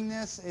I'm doing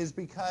this is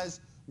because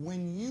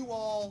when you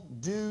all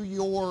do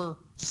your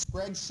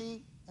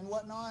spreadsheet and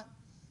whatnot,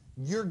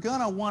 you're going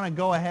to want to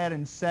go ahead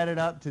and set it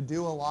up to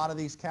do a lot of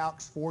these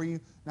calcs for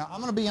you. Now,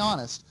 I'm going to be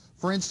honest.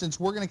 For instance,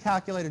 we're going to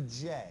calculate a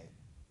J,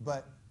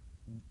 but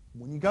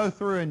when you go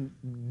through and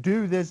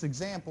do this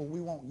example,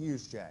 we won't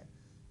use J.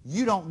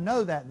 You don't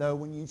know that, though,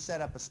 when you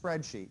set up a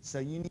spreadsheet, so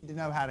you need to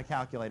know how to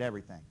calculate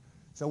everything.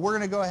 So we're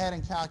going to go ahead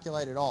and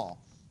calculate it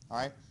all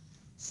right?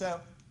 So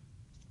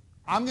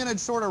I'm going to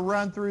sort of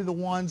run through the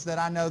ones that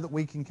I know that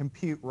we can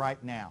compute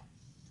right now.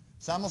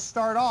 So I'm going to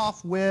start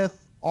off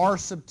with R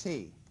sub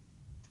t.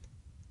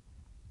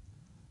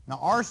 Now,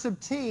 R sub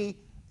t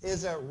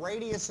is a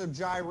radius of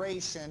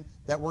gyration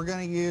that we're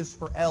going to use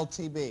for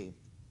LTB,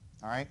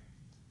 all right?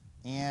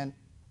 And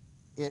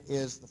it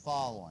is the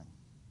following.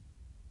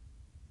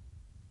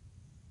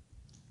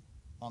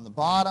 On the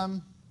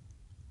bottom,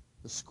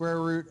 the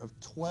square root of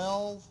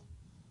 12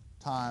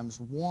 times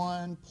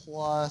 1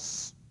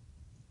 plus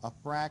a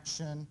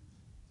fraction,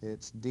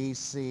 it's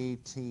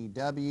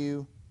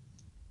dCTW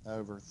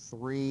over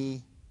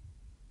 3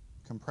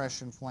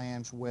 compression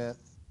flange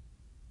width,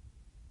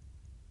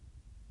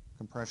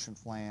 compression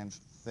flange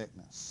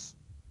thickness.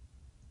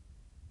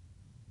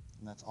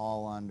 And that's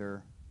all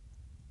under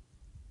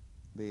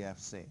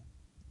BFC.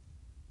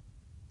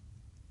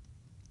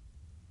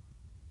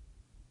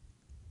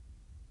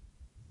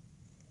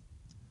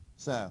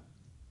 So,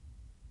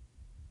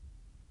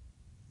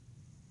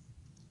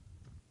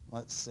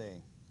 let's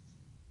see.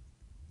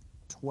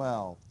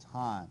 12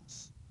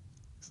 times,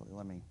 actually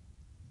let me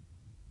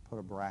put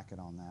a bracket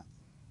on that.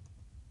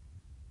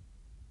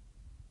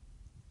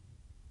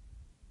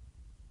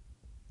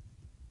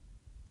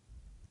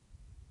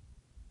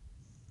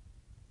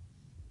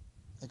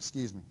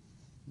 Excuse me.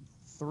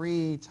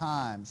 3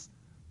 times.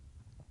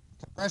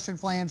 Compression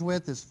flange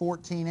width is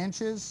 14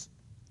 inches,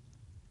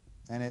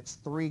 and it's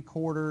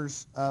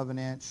 3/4 of an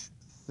inch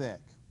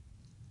thick.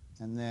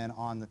 And then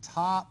on the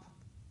top,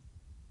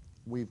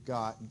 we've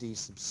got D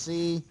sub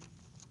C,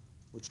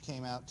 which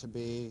came out to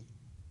be,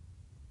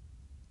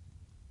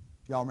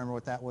 y'all remember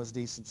what that was,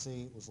 D sub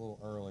C? It was a little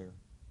earlier.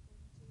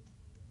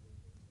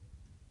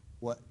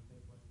 What?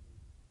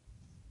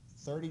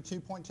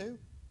 32.2?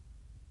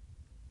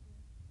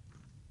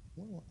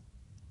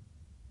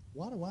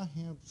 Why do I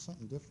have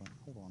something different?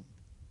 Hold on.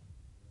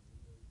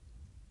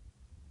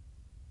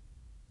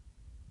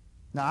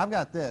 Now, I've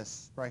got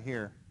this right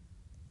here.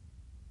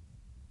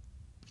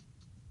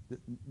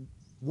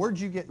 Where'd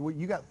you get,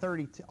 you got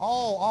 32.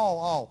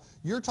 Oh.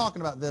 You're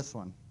talking about this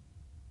one.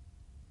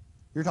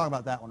 You're talking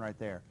about that one right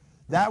there.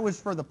 That was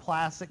for the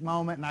plastic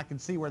moment, and I can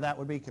see where that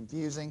would be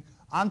confusing.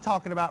 I'm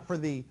talking about for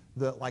the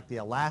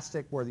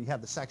elastic where you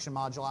have the section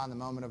moduli and the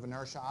moment of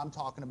inertia. I'm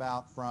talking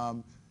about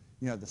from,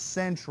 the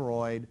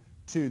centroid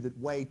to the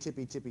way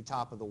tippy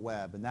top of the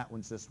web, and that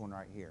one's this one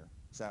right here.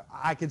 So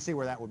I can see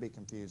where that would be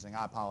confusing.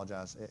 I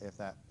apologize if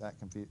that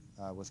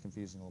was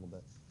confusing a little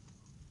bit.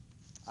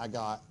 I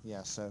got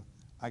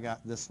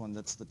this one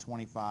that's the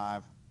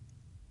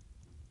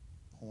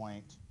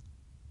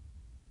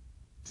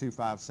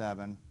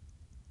 25.257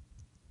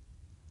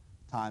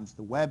 times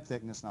the web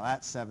thickness. Now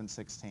that's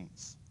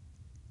 7/16.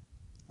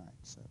 All right,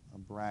 so a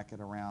bracket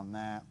around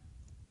that.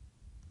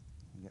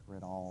 Get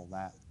rid of all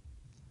that.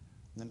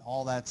 And then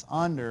all that's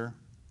under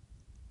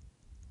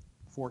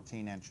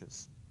 14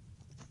 inches.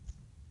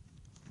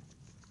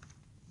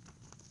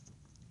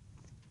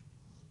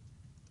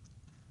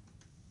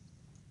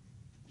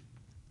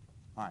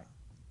 All right.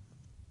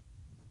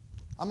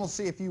 I'm going to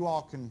see if you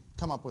all can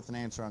come up with an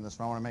answer on this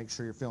one. I want to make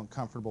sure you're feeling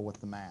comfortable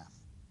with the math.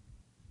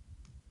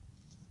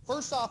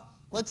 First off,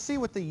 let's see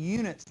what the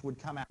units would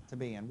come out to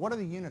be. And what are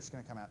the units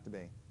going to come out to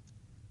be?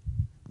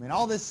 I mean,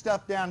 all this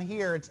stuff down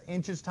here, it's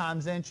inches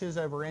times inches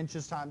over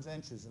inches times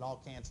inches. It all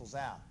cancels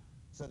out.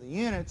 So the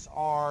units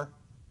are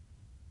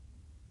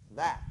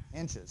that,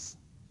 inches.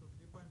 So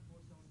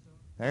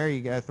 3.477. There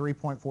you go,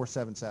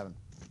 3.477.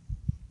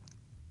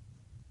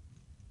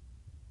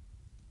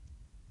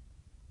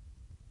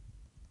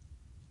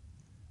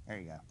 There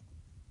you go.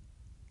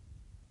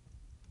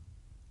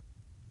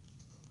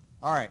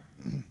 All right.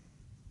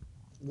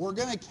 We're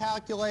going to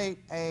calculate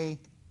a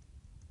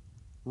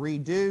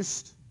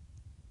reduced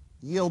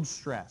yield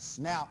stress.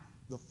 Now,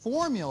 the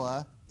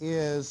formula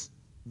is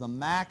the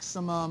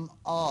maximum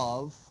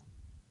of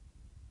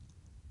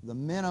the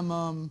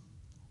minimum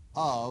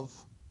of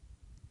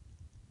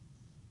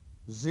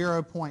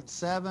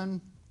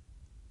 0.7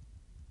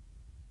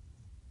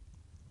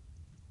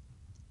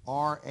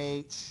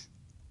 RH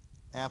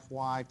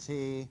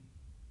FYT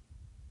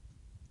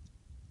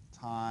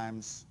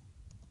times,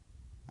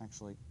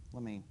 actually,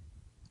 let me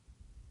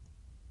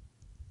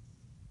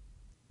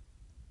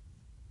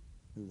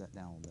move that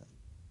down a little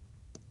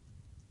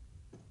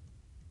bit.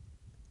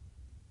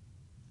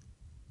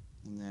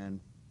 And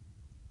then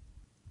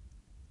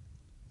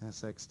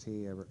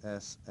SXT over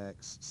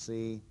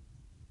SXC,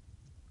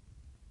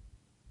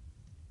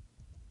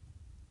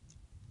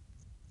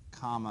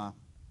 comma,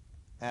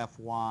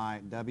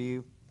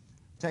 FYW.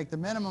 Take the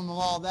minimum of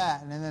all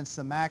that, and then it's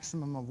the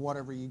maximum of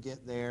whatever you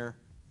get there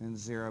in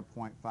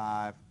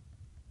 0.5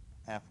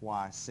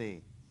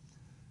 FYC.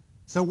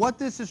 So what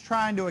this is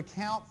trying to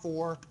account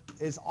for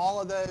is all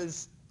of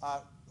those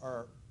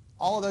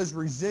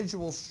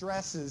residual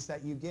stresses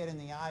that you get in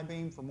the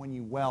I-beam from when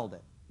you weld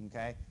it.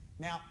 Okay.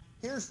 Now,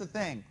 here's the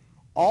thing: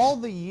 all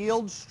the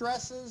yield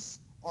stresses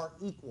are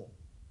equal.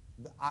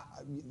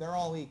 They're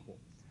all equal,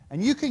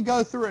 and you can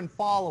go through and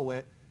follow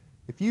it.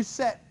 If you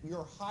set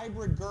your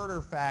hybrid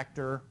girder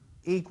factor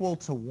equal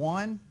to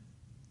 1,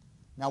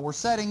 now we're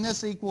setting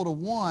this equal to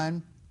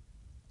 1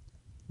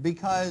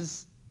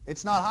 because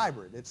it's not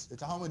hybrid. It's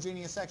a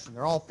homogeneous section.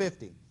 They're all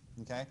 50.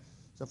 Okay?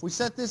 So if we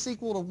set this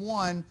equal to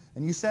 1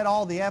 and you set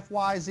all the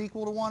FYs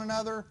equal to one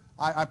another,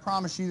 I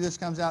promise you this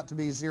comes out to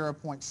be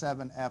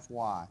 0.7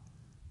 FY.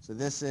 So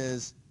this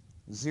is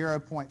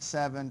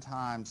 0.7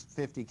 times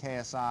 50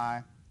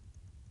 KSI,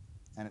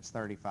 and it's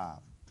 35.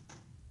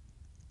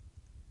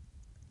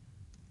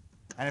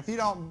 And if you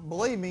don't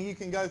believe me, you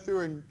can go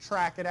through and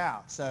track it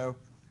out. So,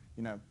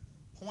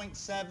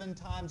 0.7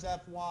 times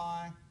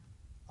FY,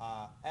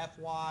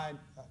 FY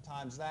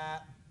times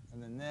that,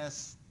 and then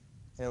this,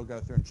 it'll go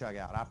through and chug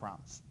out, I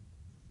promise.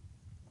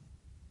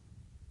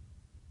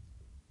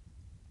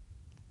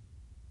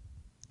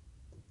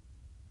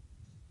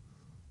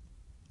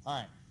 All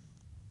right.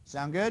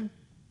 Sound good?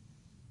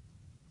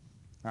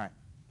 All right.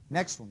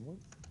 Next one.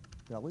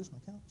 Did I lose my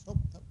count? Oh,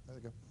 there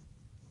we go.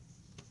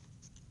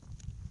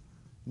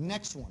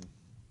 Next one,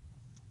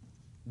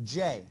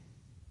 J.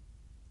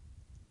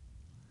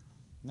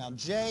 Now,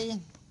 J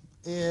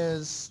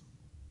is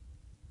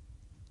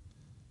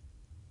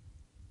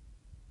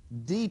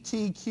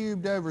dt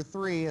cubed over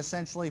 3,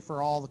 essentially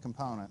for all the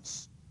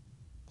components,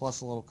 plus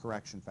a little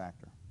correction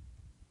factor.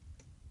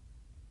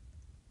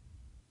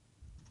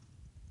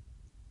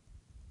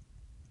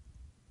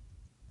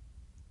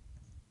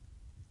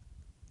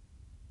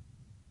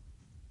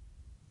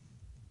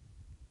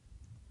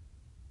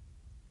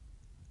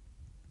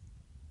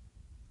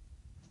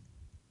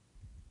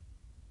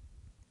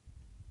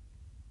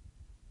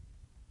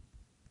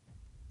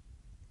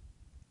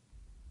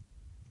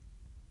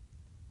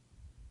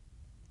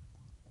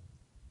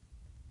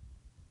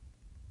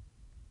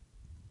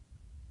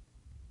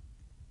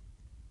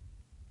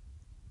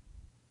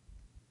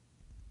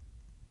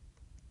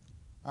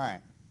 All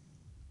right.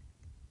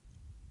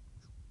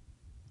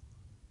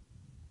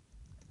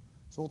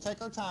 So we'll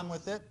take our time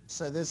with it.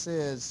 So this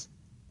is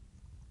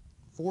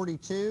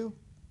 42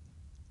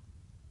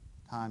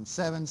 times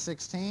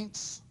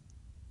 7/16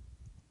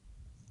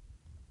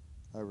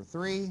 over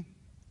 3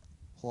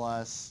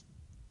 plus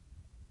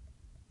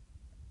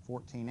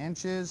 14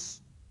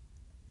 inches,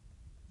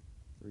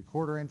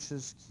 3/4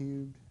 inches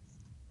cubed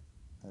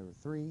over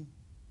 3,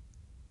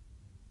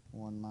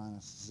 1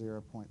 minus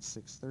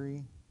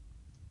 0.63.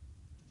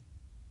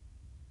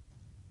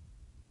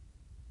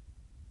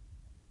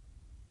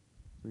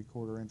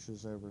 3/4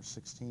 inches over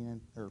 16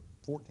 or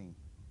 14.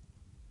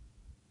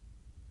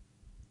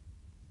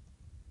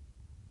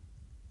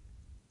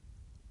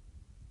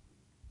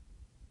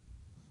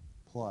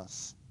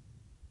 Plus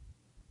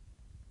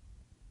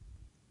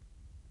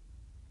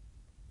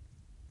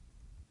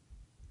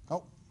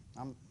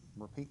I'm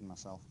repeating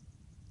myself.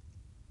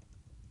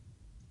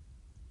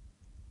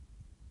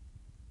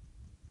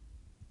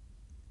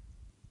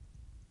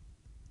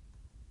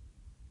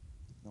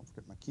 Don't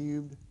forget my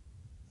cubed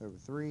over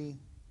 3.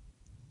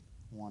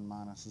 1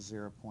 minus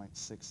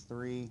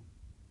 0.63,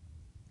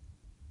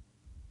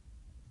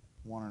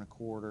 1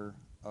 1/4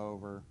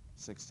 over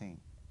 16.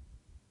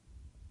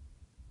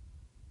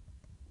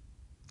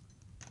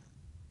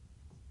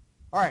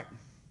 All right.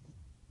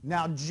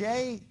 Now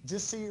J,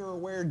 just so you're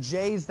aware,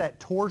 J is that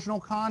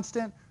torsional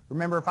constant.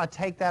 Remember, if I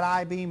take that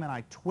I-beam and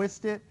I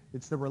twist it,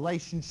 it's the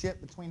relationship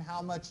between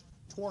how much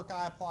torque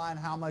I apply and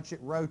how much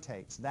it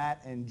rotates.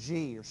 That and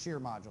G, or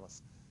shear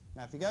modulus.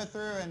 Now if you go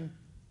through and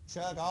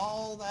chug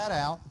all that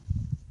out,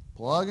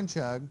 plug and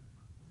chug,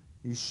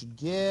 you should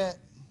get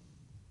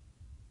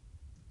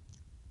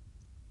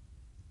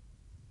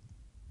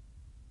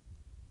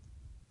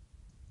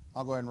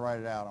I'll go ahead and write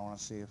it out. I want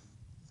to see if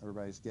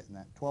everybody's getting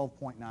that.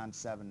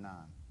 12.979.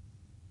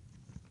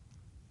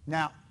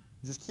 Now,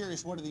 just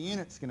curious, what are the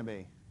units going to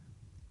be?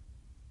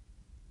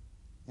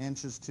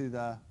 Inches to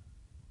the,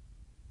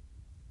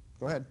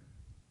 go ahead,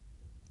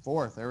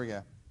 fourth. There we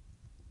go.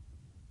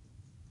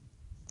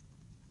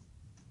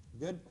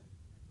 Good?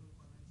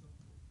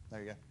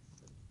 There you go.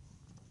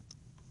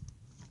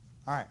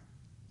 All right.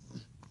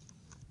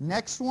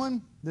 Next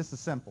one, this is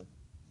simple.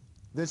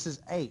 This is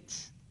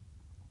H.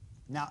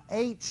 Now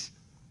H,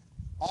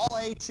 all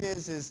H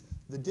is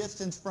the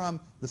distance from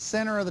the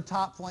center of the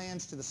top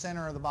flange to the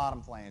center of the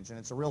bottom flange, and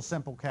it's a real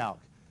simple calc.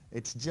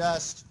 It's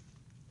just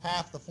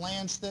half the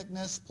flange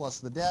thickness plus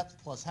the depth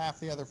plus half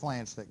the other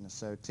flange thickness.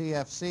 So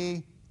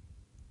TFC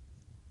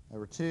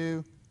over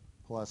 2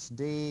 plus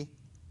D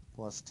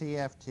plus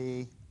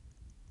TFT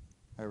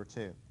over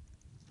 2.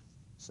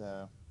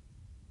 So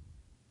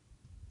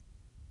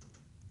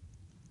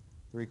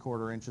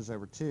 3/4 inches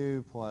over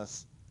 2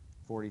 plus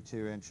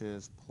 42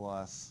 inches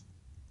plus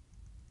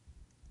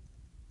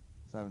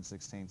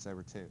 7/16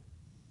 over 2.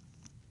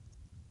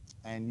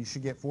 And you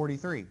should get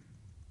 43.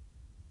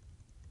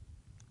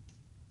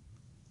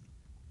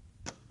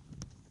 Does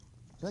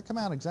that come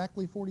out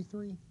exactly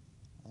 43?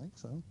 I think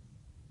so.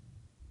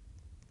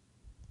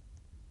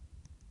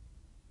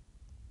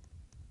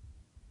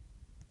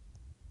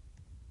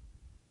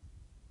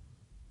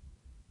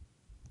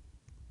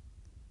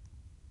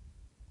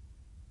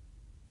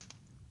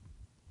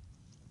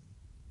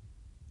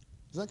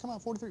 Does that come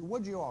out 43?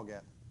 What'd you all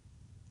get?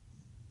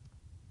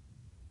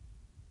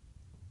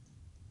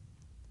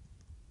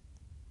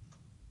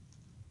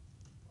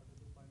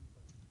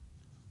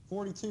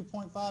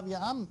 $42.5.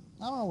 Yeah, I don't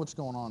know what's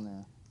going on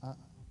there.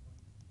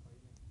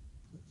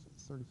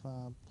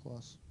 35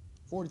 plus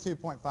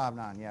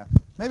 42.59. Yeah,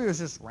 maybe it was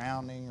just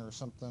rounding or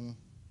something.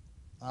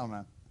 I don't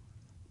know.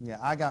 Yeah,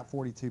 I got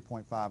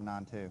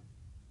 42.59 too.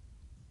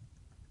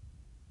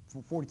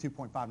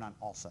 42.59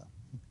 also.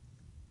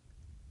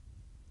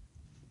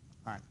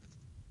 All right.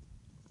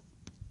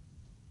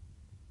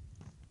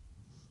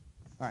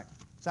 All right.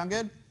 Sound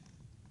good?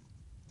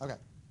 Okay.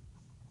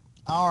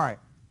 All right.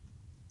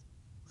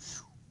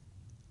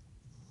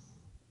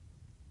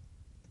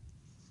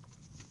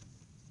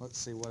 Let's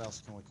see, what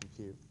else can we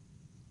compute?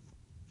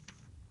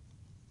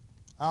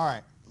 All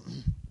right.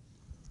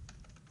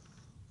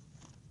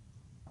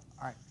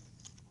 All right.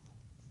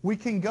 We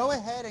can go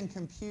ahead and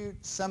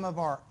compute some of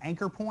our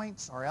anchor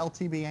points, our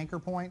LTB anchor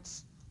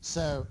points.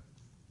 So,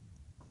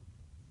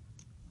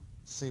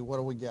 let's see, what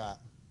do we got?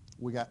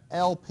 We got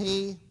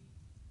LP,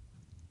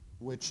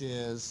 which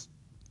is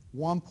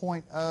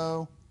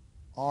 1.0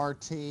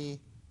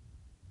 RT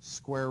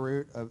square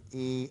root of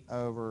E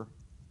over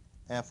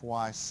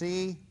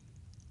FYC,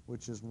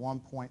 which is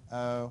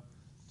 1.0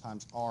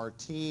 times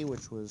RT,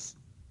 which was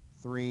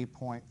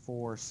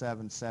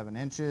 3.477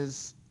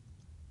 inches,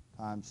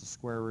 times the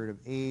square root of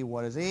E.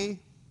 What is E?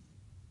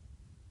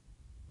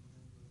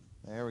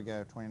 There we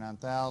go,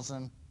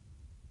 29,000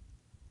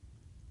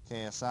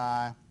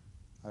 KSI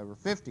over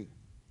 50.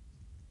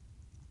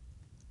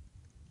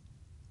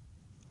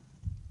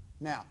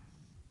 Now,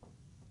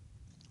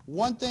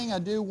 one thing I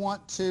do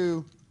want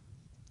to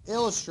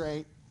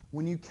illustrate,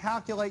 when you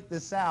calculate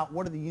this out,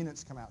 what do the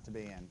units come out to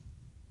be in?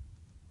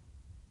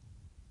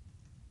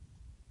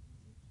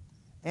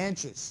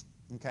 Inches,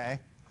 okay?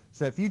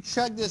 So if you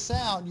chug this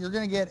out, you're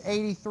going to get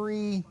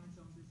 83,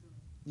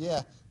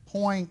 yeah,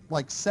 point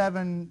like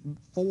 7.4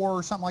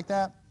 or something like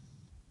that,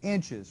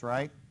 inches,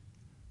 right?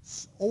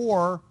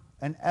 Or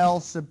an L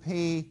sub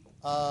P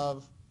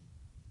of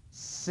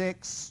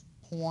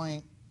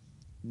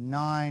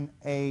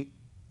 6.98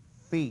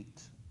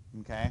 feet,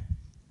 okay?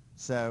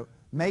 So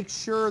make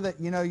sure that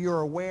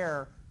you're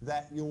aware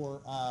that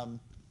your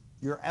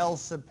L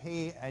sub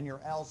P and your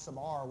L sub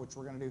R, which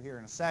we're going to do here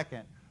in a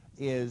second,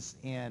 is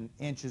in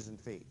inches and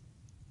feet.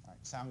 All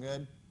right, sound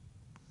good?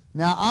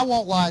 Now, I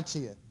won't lie to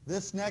you.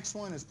 This next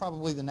one is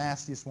probably the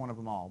nastiest one of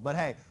them all. But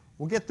hey,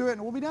 we'll get through it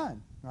and we'll be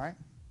done, all right?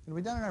 It'll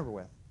be done and over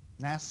with.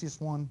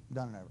 Nastiest one,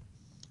 done and over.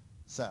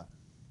 So,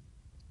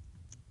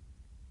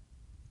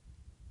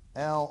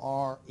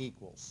 LR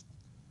equals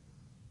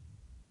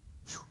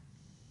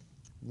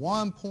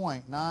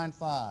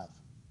 1.95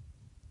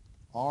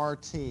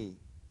 RT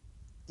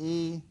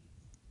E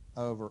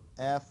over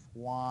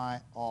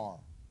FYR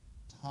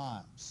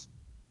times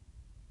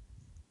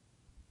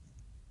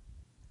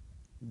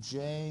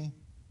J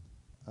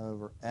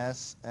over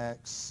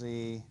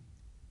SXC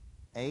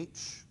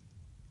H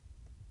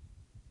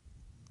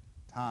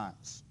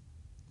times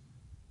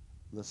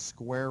the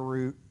square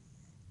root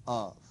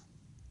of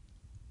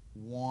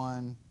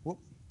 1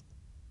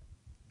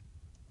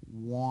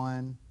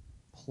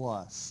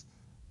 plus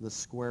the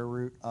square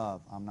root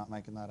of, I'm not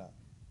making that up,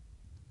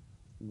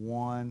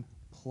 1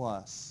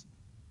 plus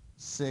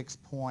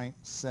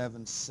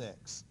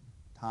 6.76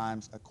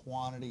 times a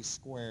quantity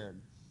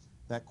squared.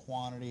 That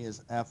quantity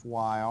is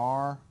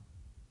FYR,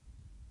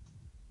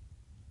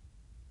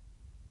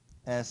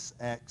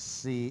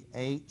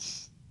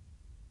 SXCH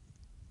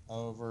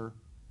over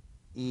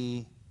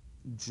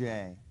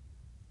EJ.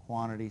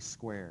 quantity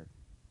squared.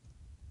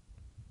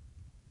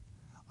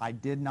 I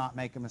did not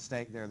make a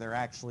mistake there. There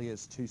actually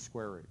is two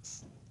square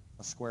roots,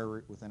 a square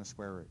root within a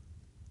square root.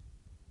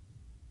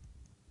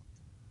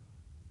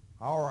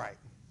 All right,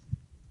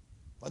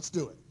 let's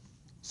do it.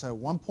 So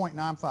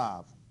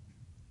 1.95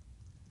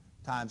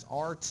 times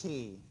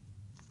RT,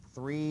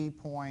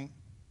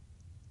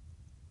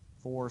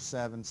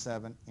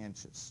 3.477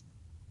 inches,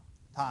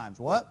 times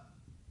what?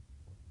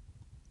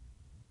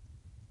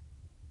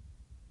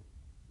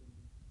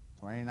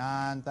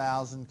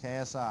 29,000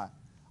 KSI.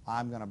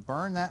 I'm going to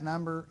burn that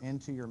number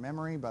into your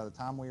memory by the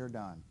time we are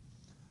done.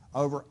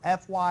 Over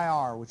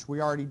FYR, which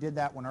we already did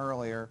that one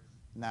earlier,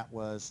 and that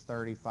was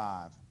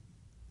 35.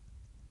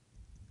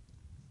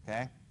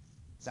 Okay?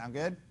 Sound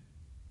good?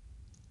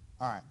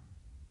 All right.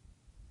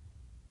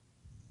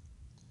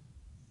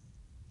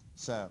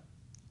 So,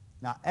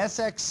 now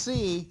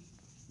SXC,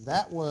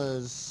 that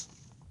was,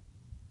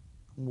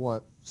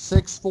 what,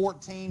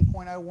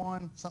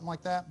 614.01, something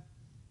like that?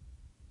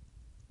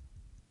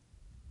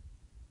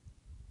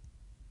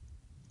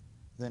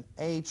 Then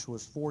H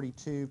was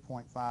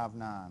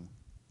 42.59.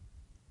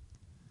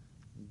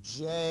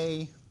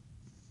 J,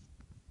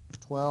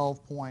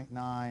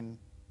 12.979.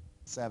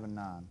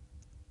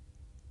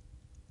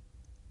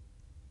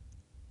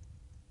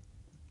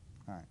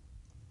 All right.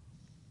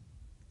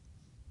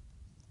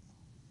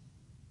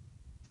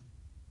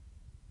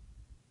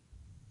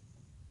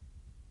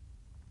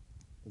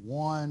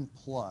 One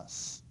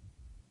plus.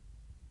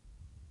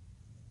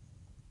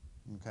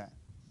 Okay.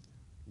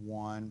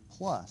 1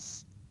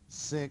 plus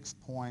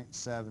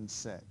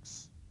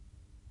 6.76.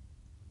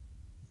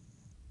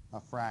 A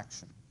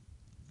fraction.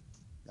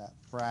 That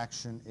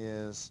fraction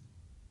is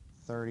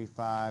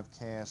 35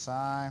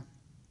 KSI.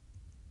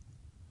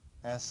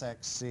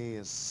 SXC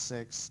is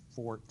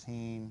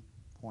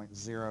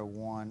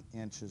 614.01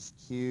 inches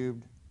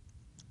cubed.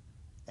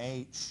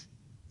 H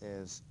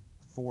is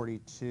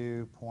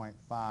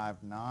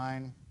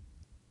 42.59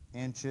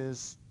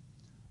 inches.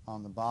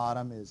 On the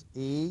bottom is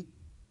E,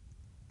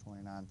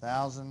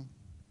 29,000.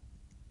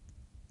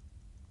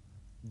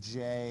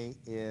 J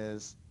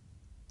is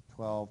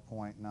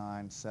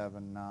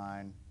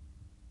 12.979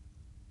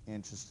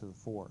 inches to the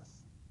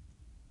fourth.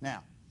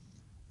 Now,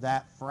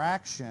 that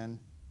fraction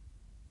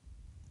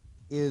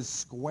is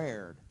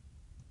squared.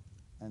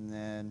 And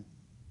then,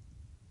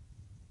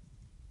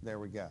 there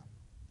we go.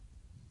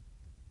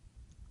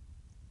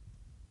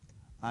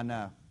 I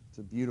know. It's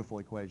a beautiful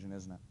equation,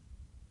 isn't it?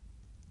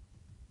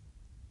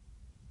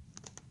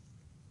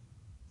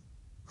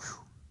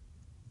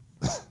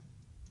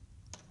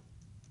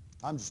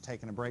 I'm just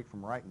taking a break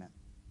from writing it.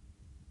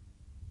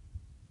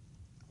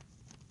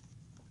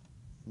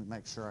 Let me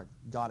make sure I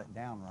got it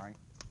down right.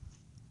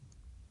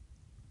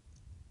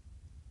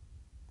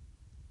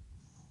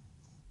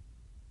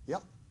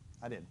 Yep,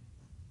 I did.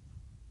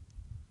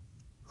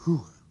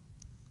 Whew.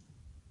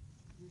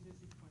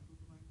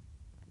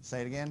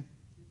 Say it again.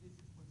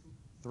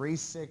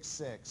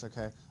 366,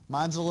 okay.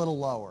 Mine's a little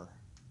lower.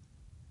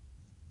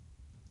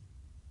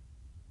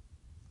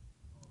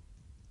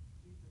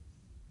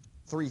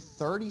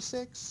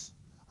 336?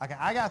 Okay,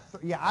 I got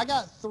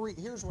three.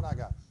 Here's what I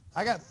got.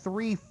 I got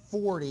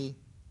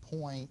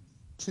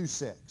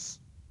 340.26.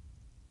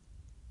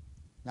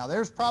 Now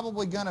there's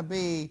probably going to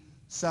be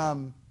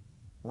some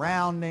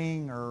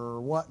rounding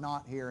or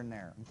whatnot here and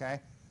there. Okay.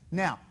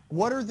 Now,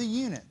 what are the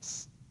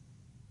units?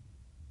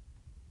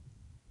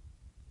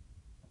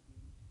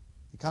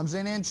 It comes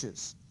in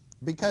inches.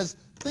 Because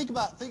I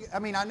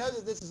know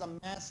that this is a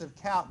massive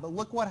calc, but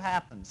look what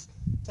happens.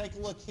 Take a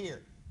look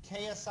here.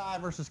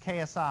 KSI versus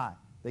KSI,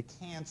 they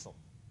cancel.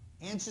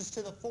 Inches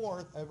to the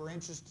fourth over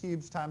inches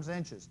cubed times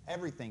inches.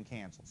 Everything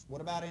cancels.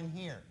 What about in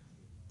here?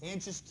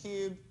 Inches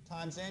cubed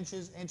times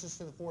inches, inches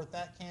to the fourth,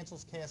 that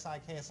cancels. KSI,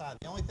 KSI.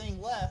 The only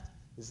thing left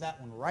is that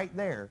one right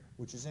there,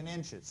 which is in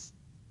inches.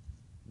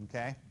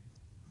 Okay?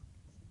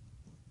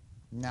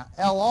 Now,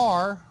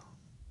 LR,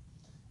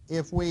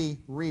 if we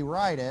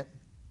rewrite it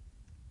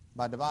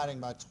by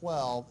dividing by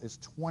 12, is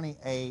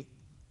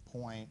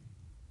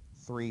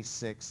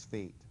 28.36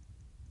 feet.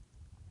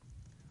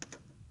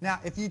 Now,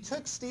 if you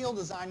took steel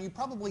design, you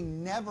probably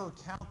never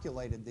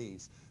calculated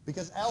these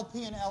because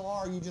LP and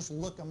LR, you just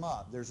look them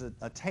up. There's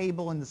a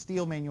table in the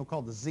steel manual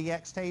called the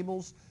ZX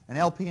tables, and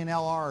LP and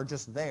LR are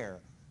just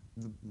there.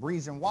 The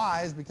reason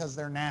why is because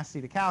they're nasty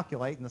to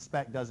calculate, and the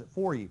spec does it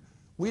for you.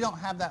 We don't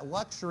have that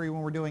luxury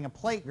when we're doing a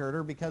plate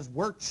girder because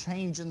we're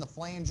changing the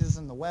flanges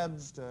and the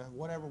webs to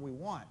whatever we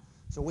want.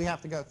 So we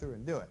have to go through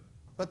and do it.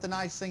 But the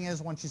nice thing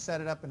is once you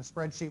set it up in a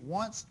spreadsheet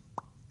once,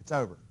 it's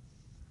over.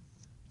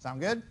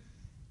 Sound good?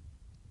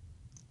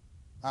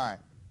 All right.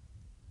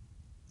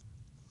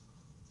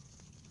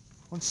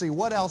 Let's see,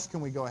 what else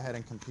can we go ahead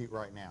and compute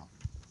right now?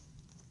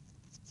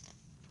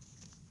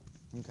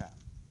 Okay.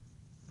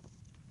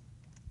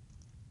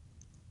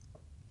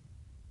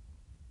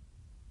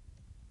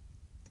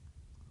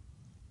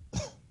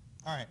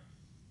 All right.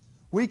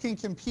 We can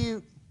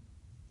compute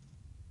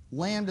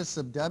lambda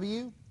sub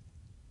W,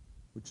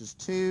 which is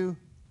 2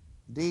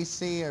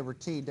 dc over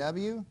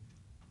tw,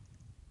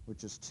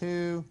 which is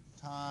 2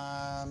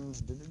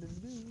 times, this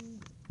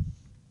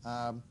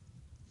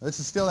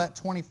is still at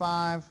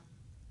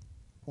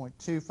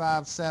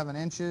 25.257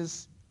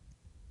 inches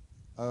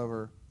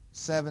over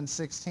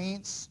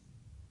 7/16,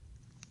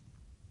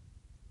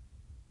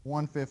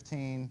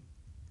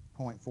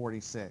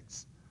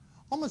 115.46.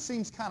 Almost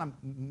seems kind of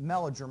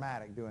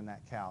melodramatic doing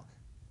that calc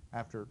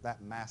after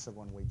that massive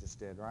one we just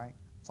did, right?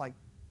 It's like,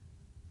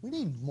 we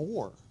need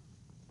more.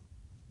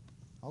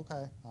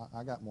 Okay,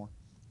 I got more.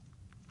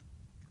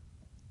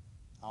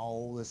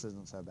 Oh, this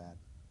isn't so bad.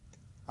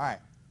 All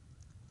right.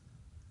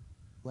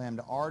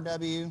 Lambda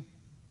RW,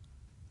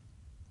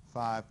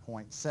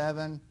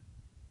 5.7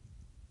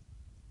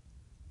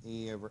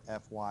 E over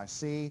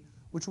FYC,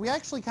 which we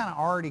actually kind of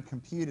already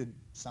computed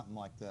something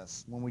like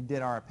this when we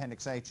did our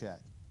Appendix A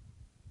check.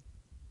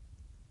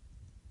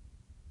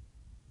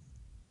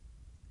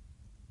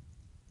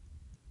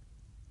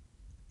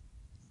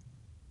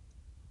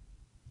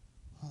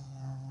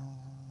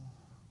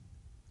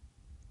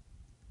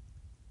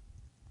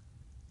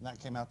 And that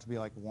came out to be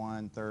like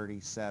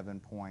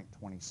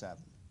 137.27.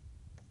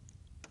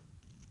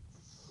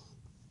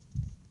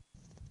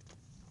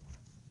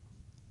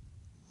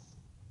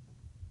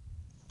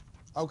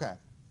 Okay.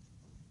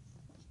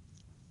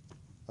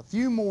 A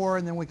few more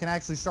and then we can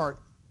actually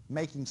start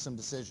making some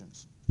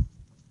decisions.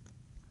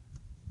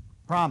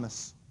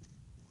 Promise.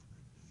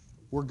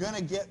 We're going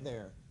to get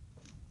there.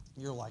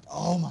 You're like,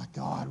 oh my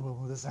God,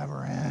 will this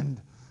ever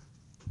end?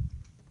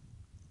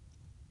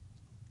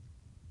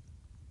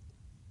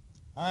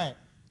 All right.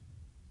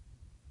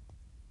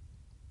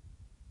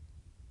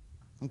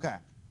 Okay.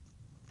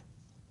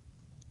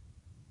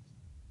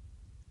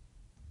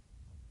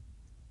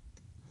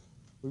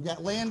 We've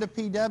got lambda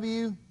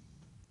PW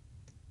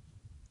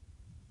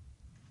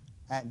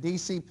at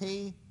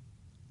DCP,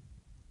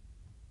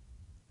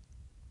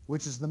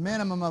 which is the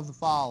minimum of the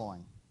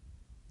following.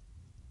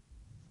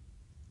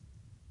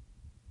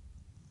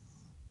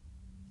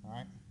 All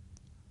right.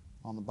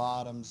 On the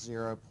bottom,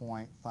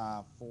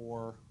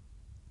 0.54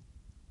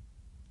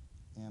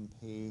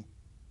 MP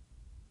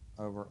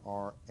over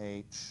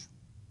RH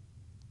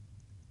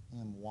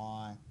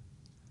MY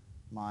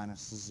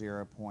minus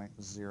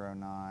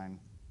 0.09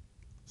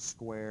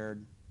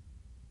 squared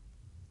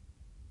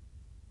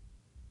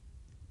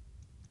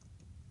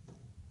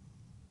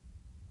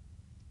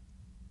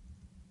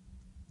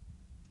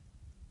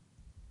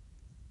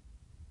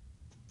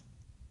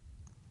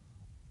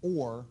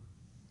or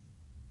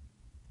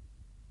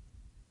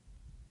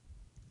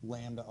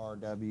lambda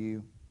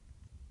RW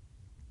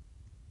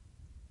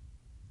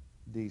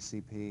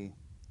DCP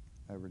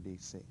over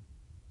DC.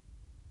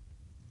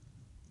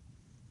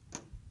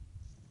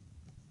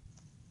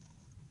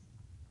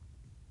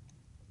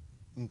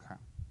 Okay.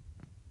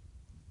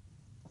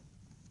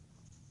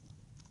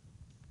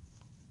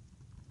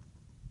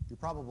 You're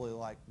probably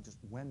like, just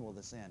when will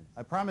this end?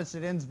 I promise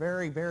it ends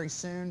very, very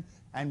soon,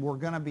 and we're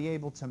going to be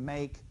able to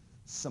make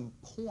some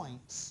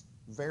points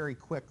very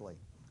quickly.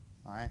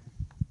 All right?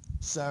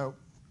 So,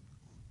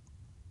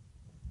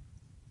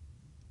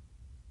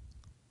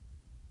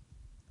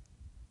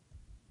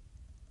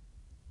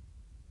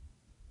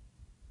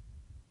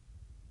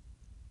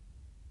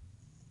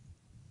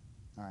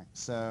 all right,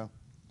 so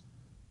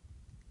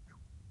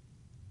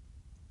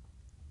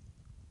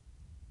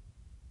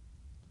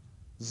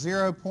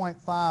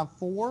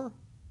 0.54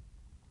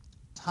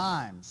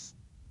 times,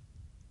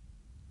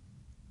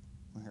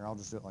 well, here, I'll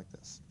just do it like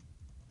this,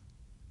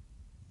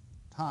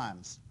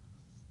 times.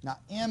 Now,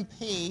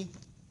 MP,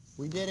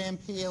 we did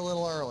MP a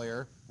little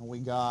earlier, and we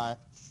got,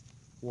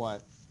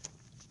 what,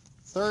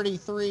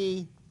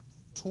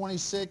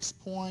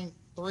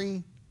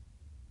 3326.3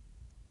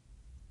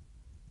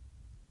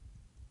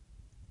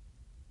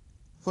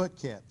 foot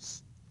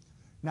kips.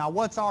 Now,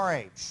 what's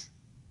RH?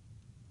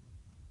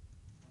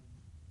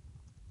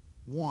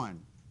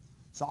 1.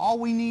 So all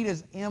we need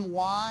is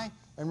MY.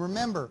 And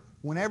remember,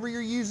 whenever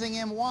you're using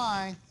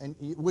MY, and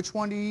which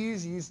one do you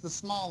use? You use the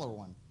smaller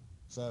one.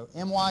 So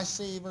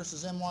MYC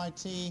versus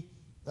MYT,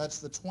 that's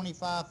the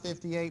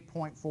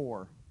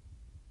 2558.4.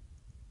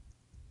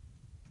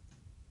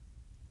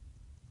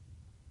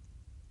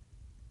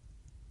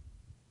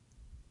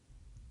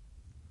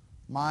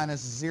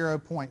 Minus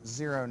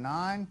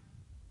 0.09.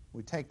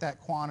 We take that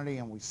quantity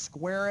and we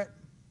square it.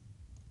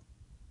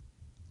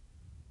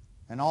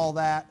 And all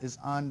that is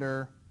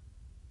under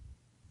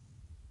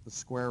the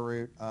square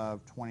root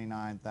of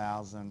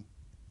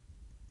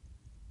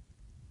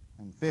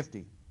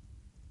 29,050.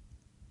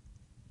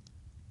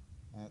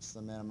 That's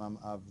the minimum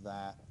of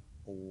that,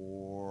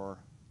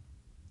 or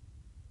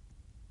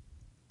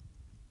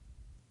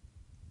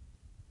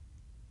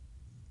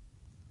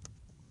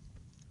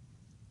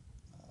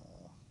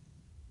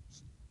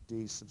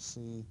D sub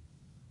C,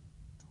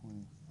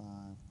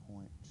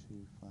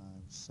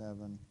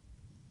 25.257.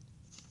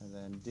 And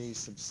then D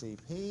sub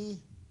CP,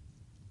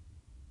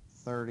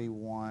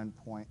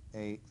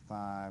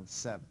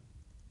 31.857.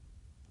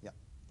 Yep.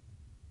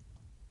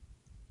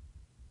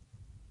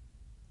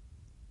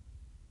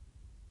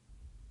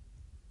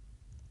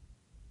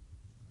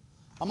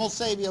 I'm going to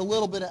save you a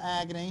little bit of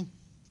agony.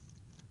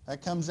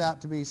 That comes out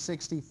to be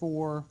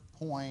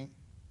 64.284.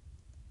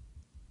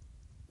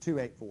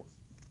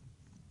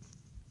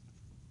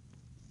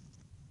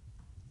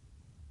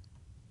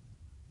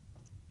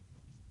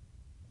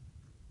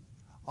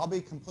 I'll be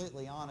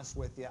completely honest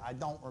with you. I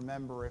don't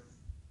remember if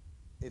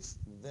it's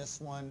this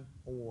one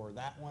or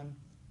that one.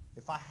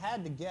 If I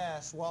had to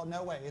guess, well,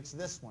 no way, it's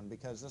this one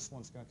because this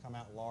one's going to come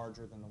out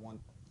larger than the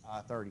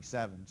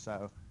 137.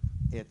 So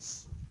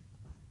it's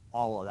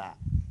all of that.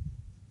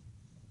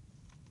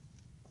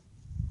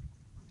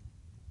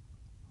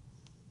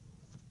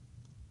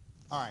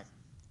 All right.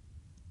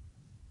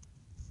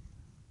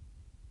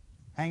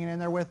 Hanging in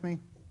there with me?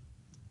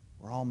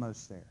 We're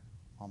almost there.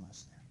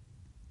 Almost there.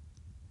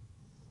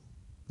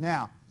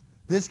 Now,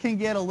 this can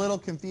get a little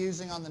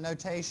confusing on the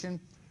notation.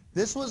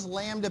 This was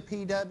lambda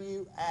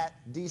PW at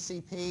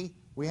DCP.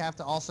 We have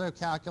to also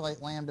calculate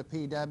lambda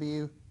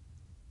PW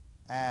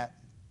at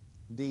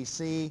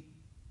DC,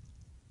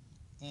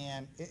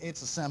 and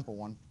it's a simple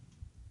one.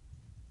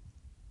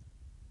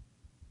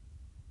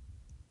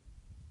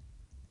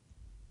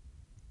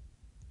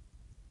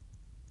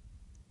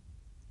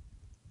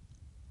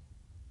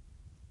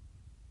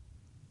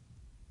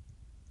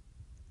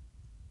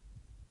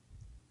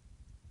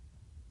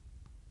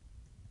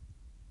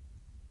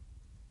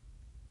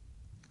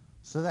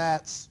 So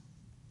that's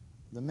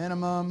the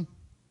minimum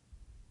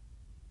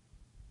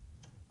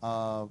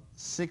of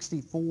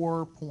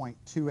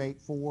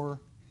 64.284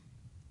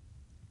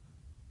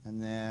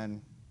 and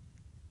then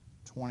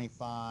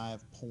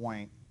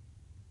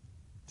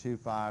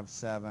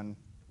 25.257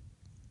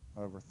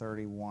 over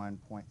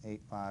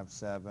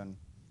 31.857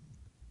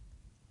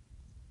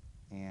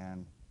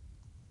 and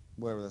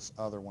whatever this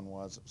other one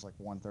was, it was like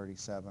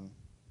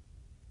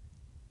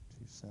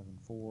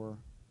 137.274.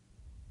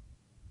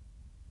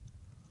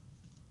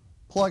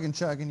 Plug and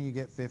chug and you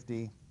get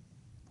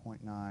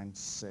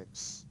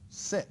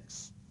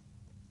 50.966.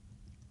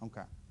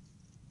 Okay.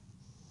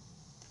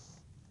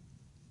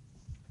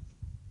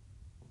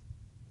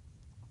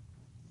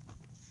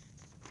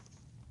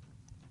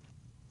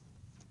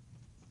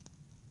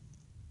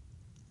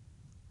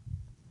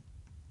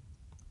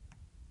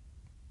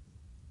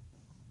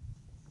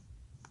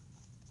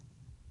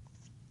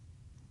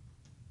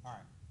 All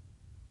right.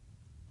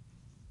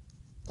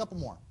 A couple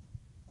more.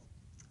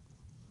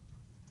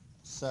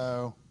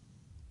 So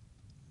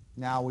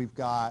now we've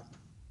got,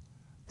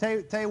 tell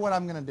you what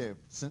I'm going to do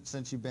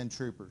since you've been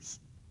troopers.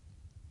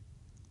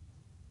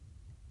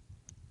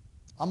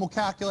 I'm going to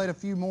calculate a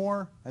few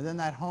more, and then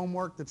that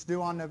homework that's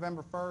due on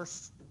November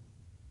 1st,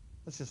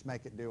 let's just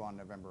make it due on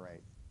November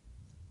 8th.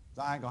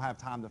 So I ain't going to have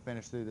time to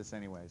finish through this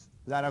anyways. Is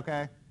that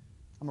okay?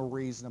 I'm a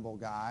reasonable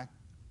guy.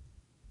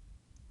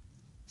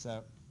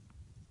 So,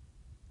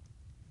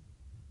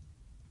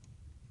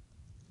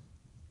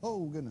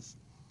 oh goodness.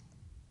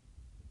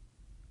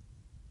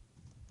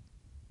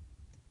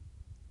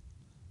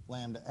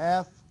 Lambda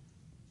F,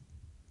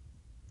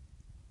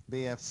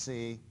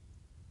 BFC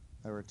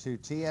over 2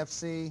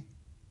 TFC.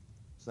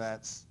 So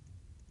that's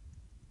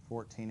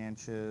 14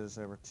 inches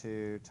over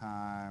 2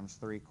 times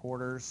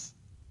 3/4.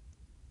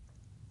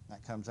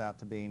 That comes out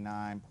to be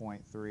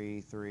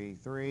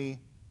 9.333.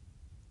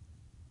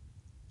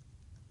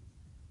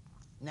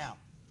 Now,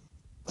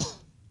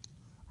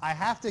 I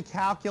have to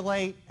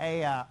calculate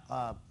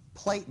a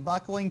plate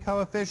buckling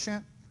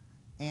coefficient,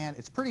 and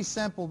it's pretty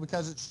simple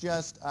because it's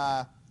just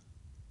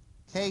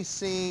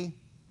KC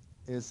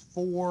is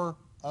 4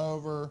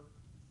 over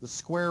the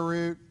square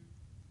root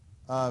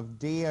of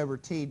D over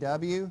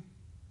TW.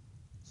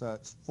 So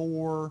it's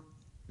 4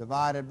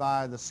 divided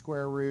by the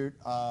square root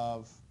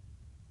of,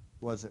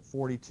 was it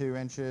 42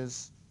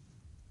 inches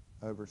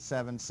over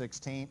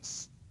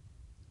 7/16.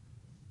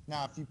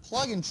 Now if you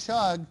plug and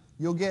chug,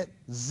 you'll get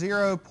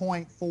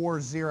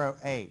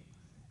 0.408.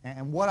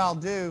 And what I'll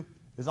do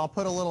is I'll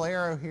put a little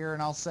arrow here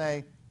and I'll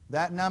say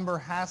that number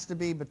has to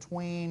be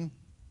between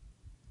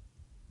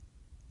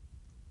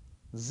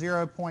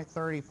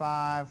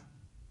 0.35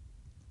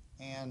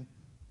 and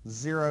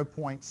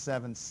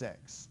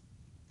 0.76.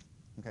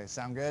 Okay,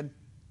 sound good?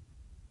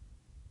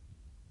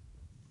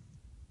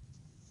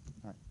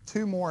 All right,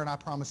 2 more and I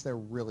promise they're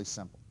really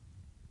simple.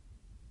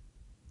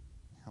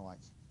 You're like,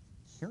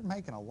 you're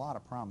making a lot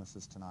of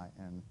promises tonight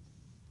and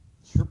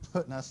you're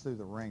putting us through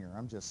the ringer.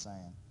 I'm just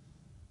saying.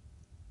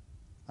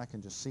 I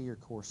can just see your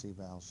course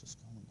evals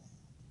just going down.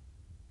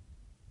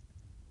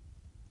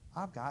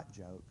 I've got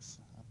jokes.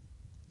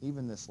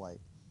 Even this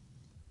late.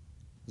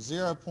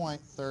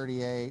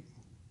 0.38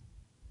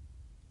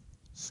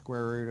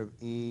 square root of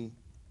E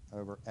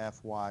over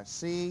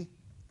FYC.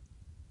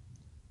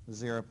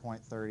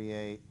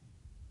 0.38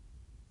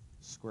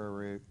 square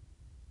root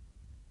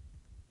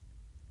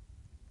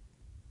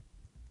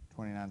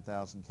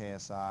 29,000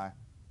 KSI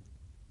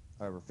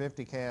over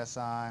 50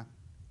 KSI.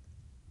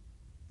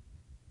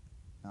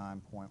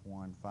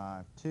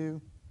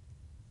 9.152.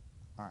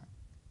 All right.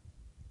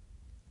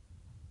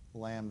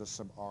 Lambda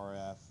sub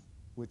RF,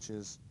 which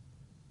is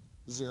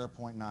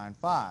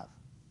 0.95.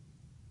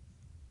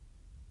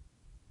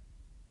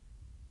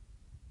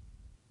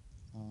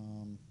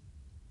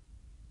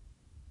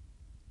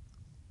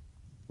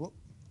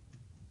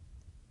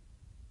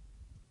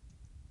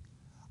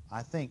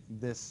 I think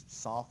this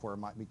software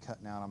might be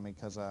cutting out on me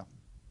because I've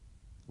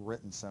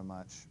written so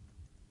much.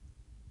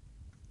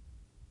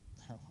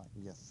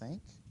 You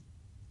think?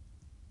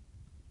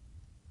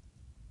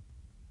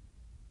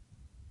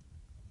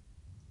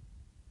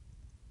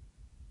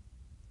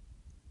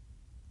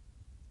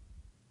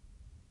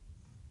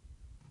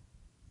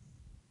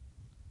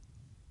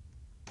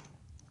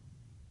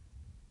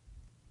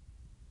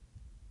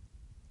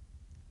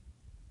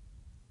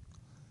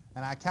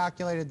 And I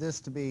calculated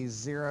this to be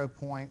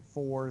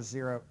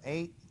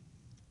 0.408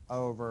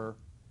 over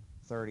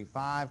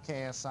 35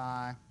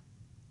 KSI.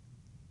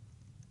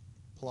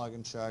 Plug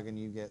and chug, and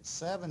you get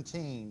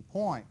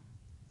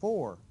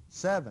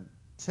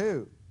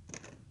 17.472.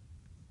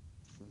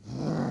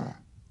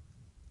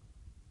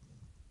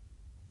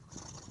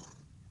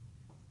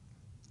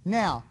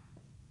 Now,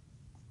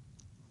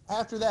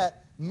 after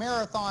that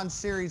marathon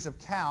series of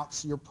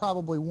calcs, you're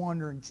probably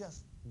wondering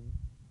just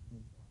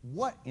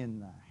what in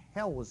the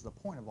hell was the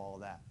point of all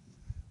of that?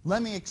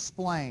 Let me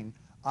explain.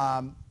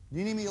 Do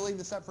you need me to leave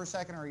this up for a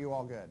second, or are you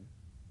all good?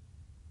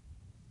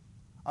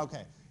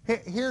 Okay.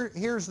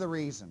 Here's the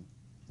reason,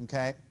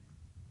 okay?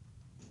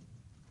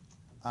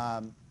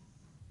 Let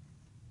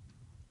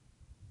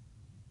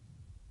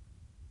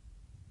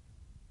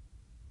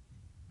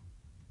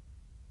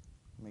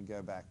me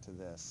go back to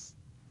this.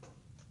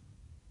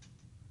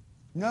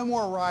 No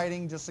more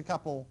writing, just a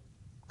couple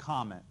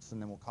comments, and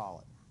then we'll call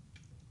it.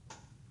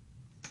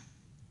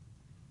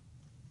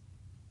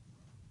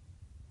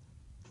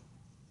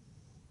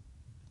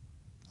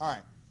 All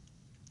right.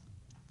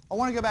 I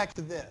want to go back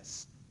to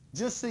this,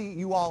 just so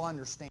you all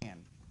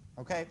understand,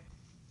 okay?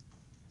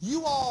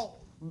 You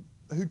all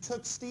who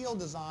took steel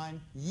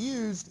design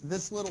used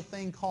this little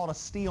thing called a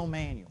steel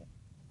manual,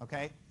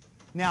 okay?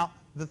 Now,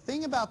 the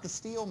thing about the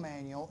steel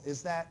manual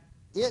is that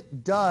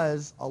it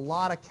does a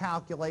lot of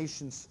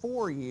calculations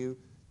for you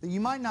that you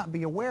might not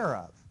be aware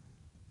of.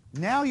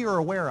 Now you're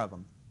aware of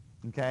them,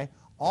 okay?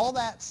 All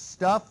that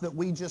stuff that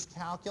we just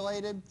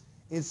calculated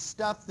is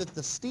stuff that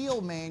the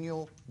steel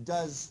manual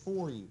does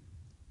for you.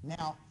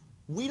 Now,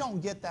 we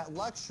don't get that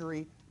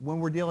luxury when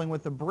we're dealing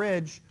with a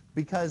bridge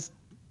because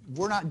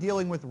we're not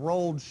dealing with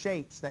rolled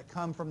shapes that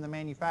come from the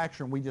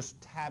manufacturer and we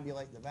just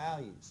tabulate the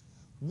values.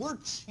 We're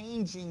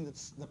changing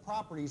the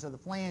properties of the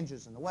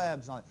flanges and the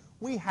webs and all that.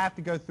 We have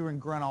to go through and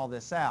grunt all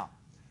this out.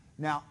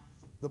 Now,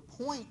 the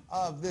point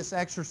of this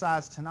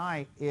exercise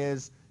tonight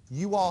is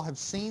you all have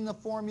seen the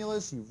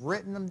formulas, you've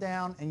written them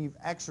down, and you've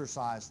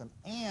exercised them.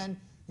 And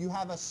you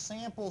have a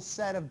sample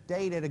set of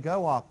data to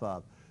go off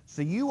of.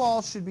 So you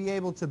all should be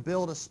able to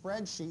build a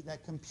spreadsheet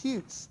that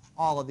computes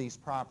all of these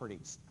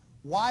properties.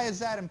 Why is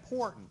that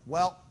important?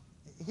 Well,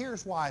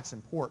 here's why it's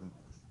important,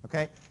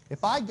 okay?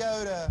 If I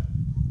go to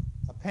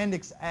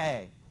Appendix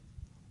A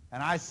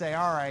and I say,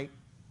 all right,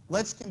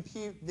 let's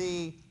compute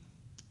the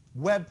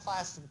web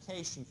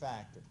plastification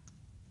factor.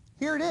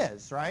 Here it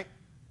is, right?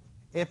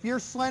 If your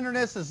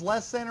slenderness is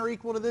less than or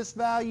equal to this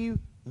value,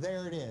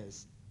 there it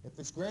is. If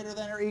it's greater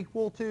than or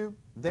equal to,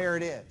 there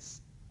it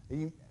is.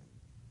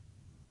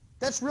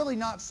 That's really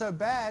not so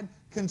bad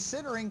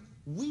considering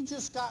we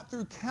just got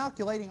through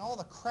calculating all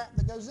the crap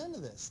that goes into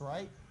this,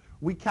 right?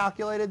 We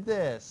calculated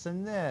this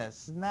and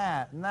this and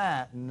that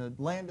and the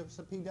land of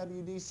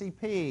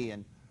PWDCP.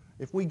 And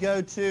if we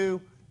go to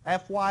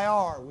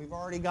FYR, we've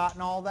already gotten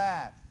all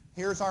that.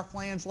 Here's our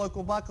flange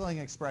local buckling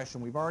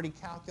expression. We've already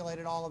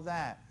calculated all of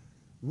that.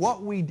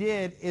 What we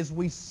did is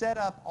we set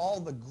up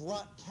all the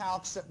grunt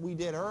calcs that we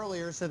did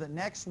earlier so that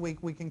next week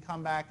we can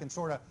come back and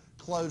sort of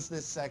close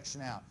this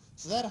section out.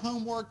 So that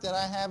homework that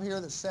I have here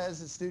that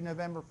says it's due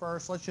November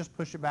 1st, let's just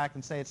push it back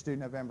and say it's due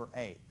November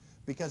 8th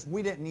because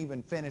we didn't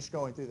even finish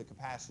going through the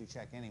capacity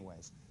check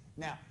anyways.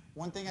 Now,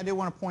 one thing I do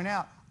want to point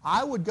out,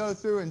 I would go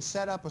through and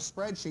set up a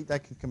spreadsheet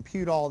that can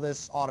compute all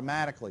this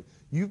automatically.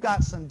 You've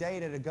got some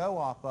data to go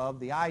off of.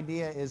 The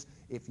idea is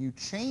if you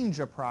change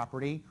a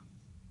property,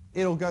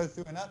 it'll go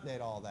through and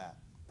update all that.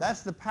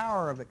 That's the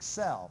power of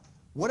Excel.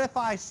 What if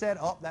I said,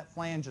 oh, that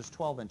flange is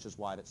 12 inches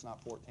wide, it's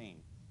not 14?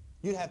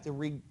 You'd have to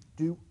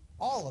redo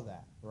all of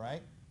that,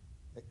 right?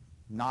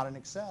 Not in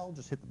Excel,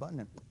 just hit the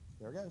button and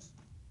there it goes.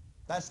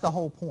 That's the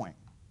whole point,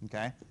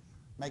 okay?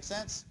 Make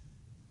sense?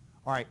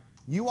 All right,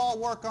 you all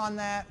work on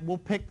that. We'll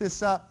pick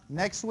this up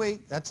next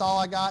week. That's all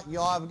I got. You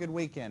all have a good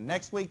weekend.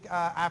 Next week,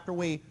 after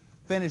we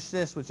finish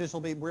this, which this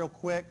will be real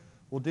quick,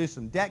 we'll do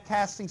some deck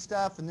casting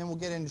stuff and then we'll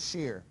get into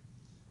shear.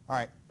 All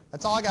right,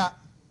 that's all I got.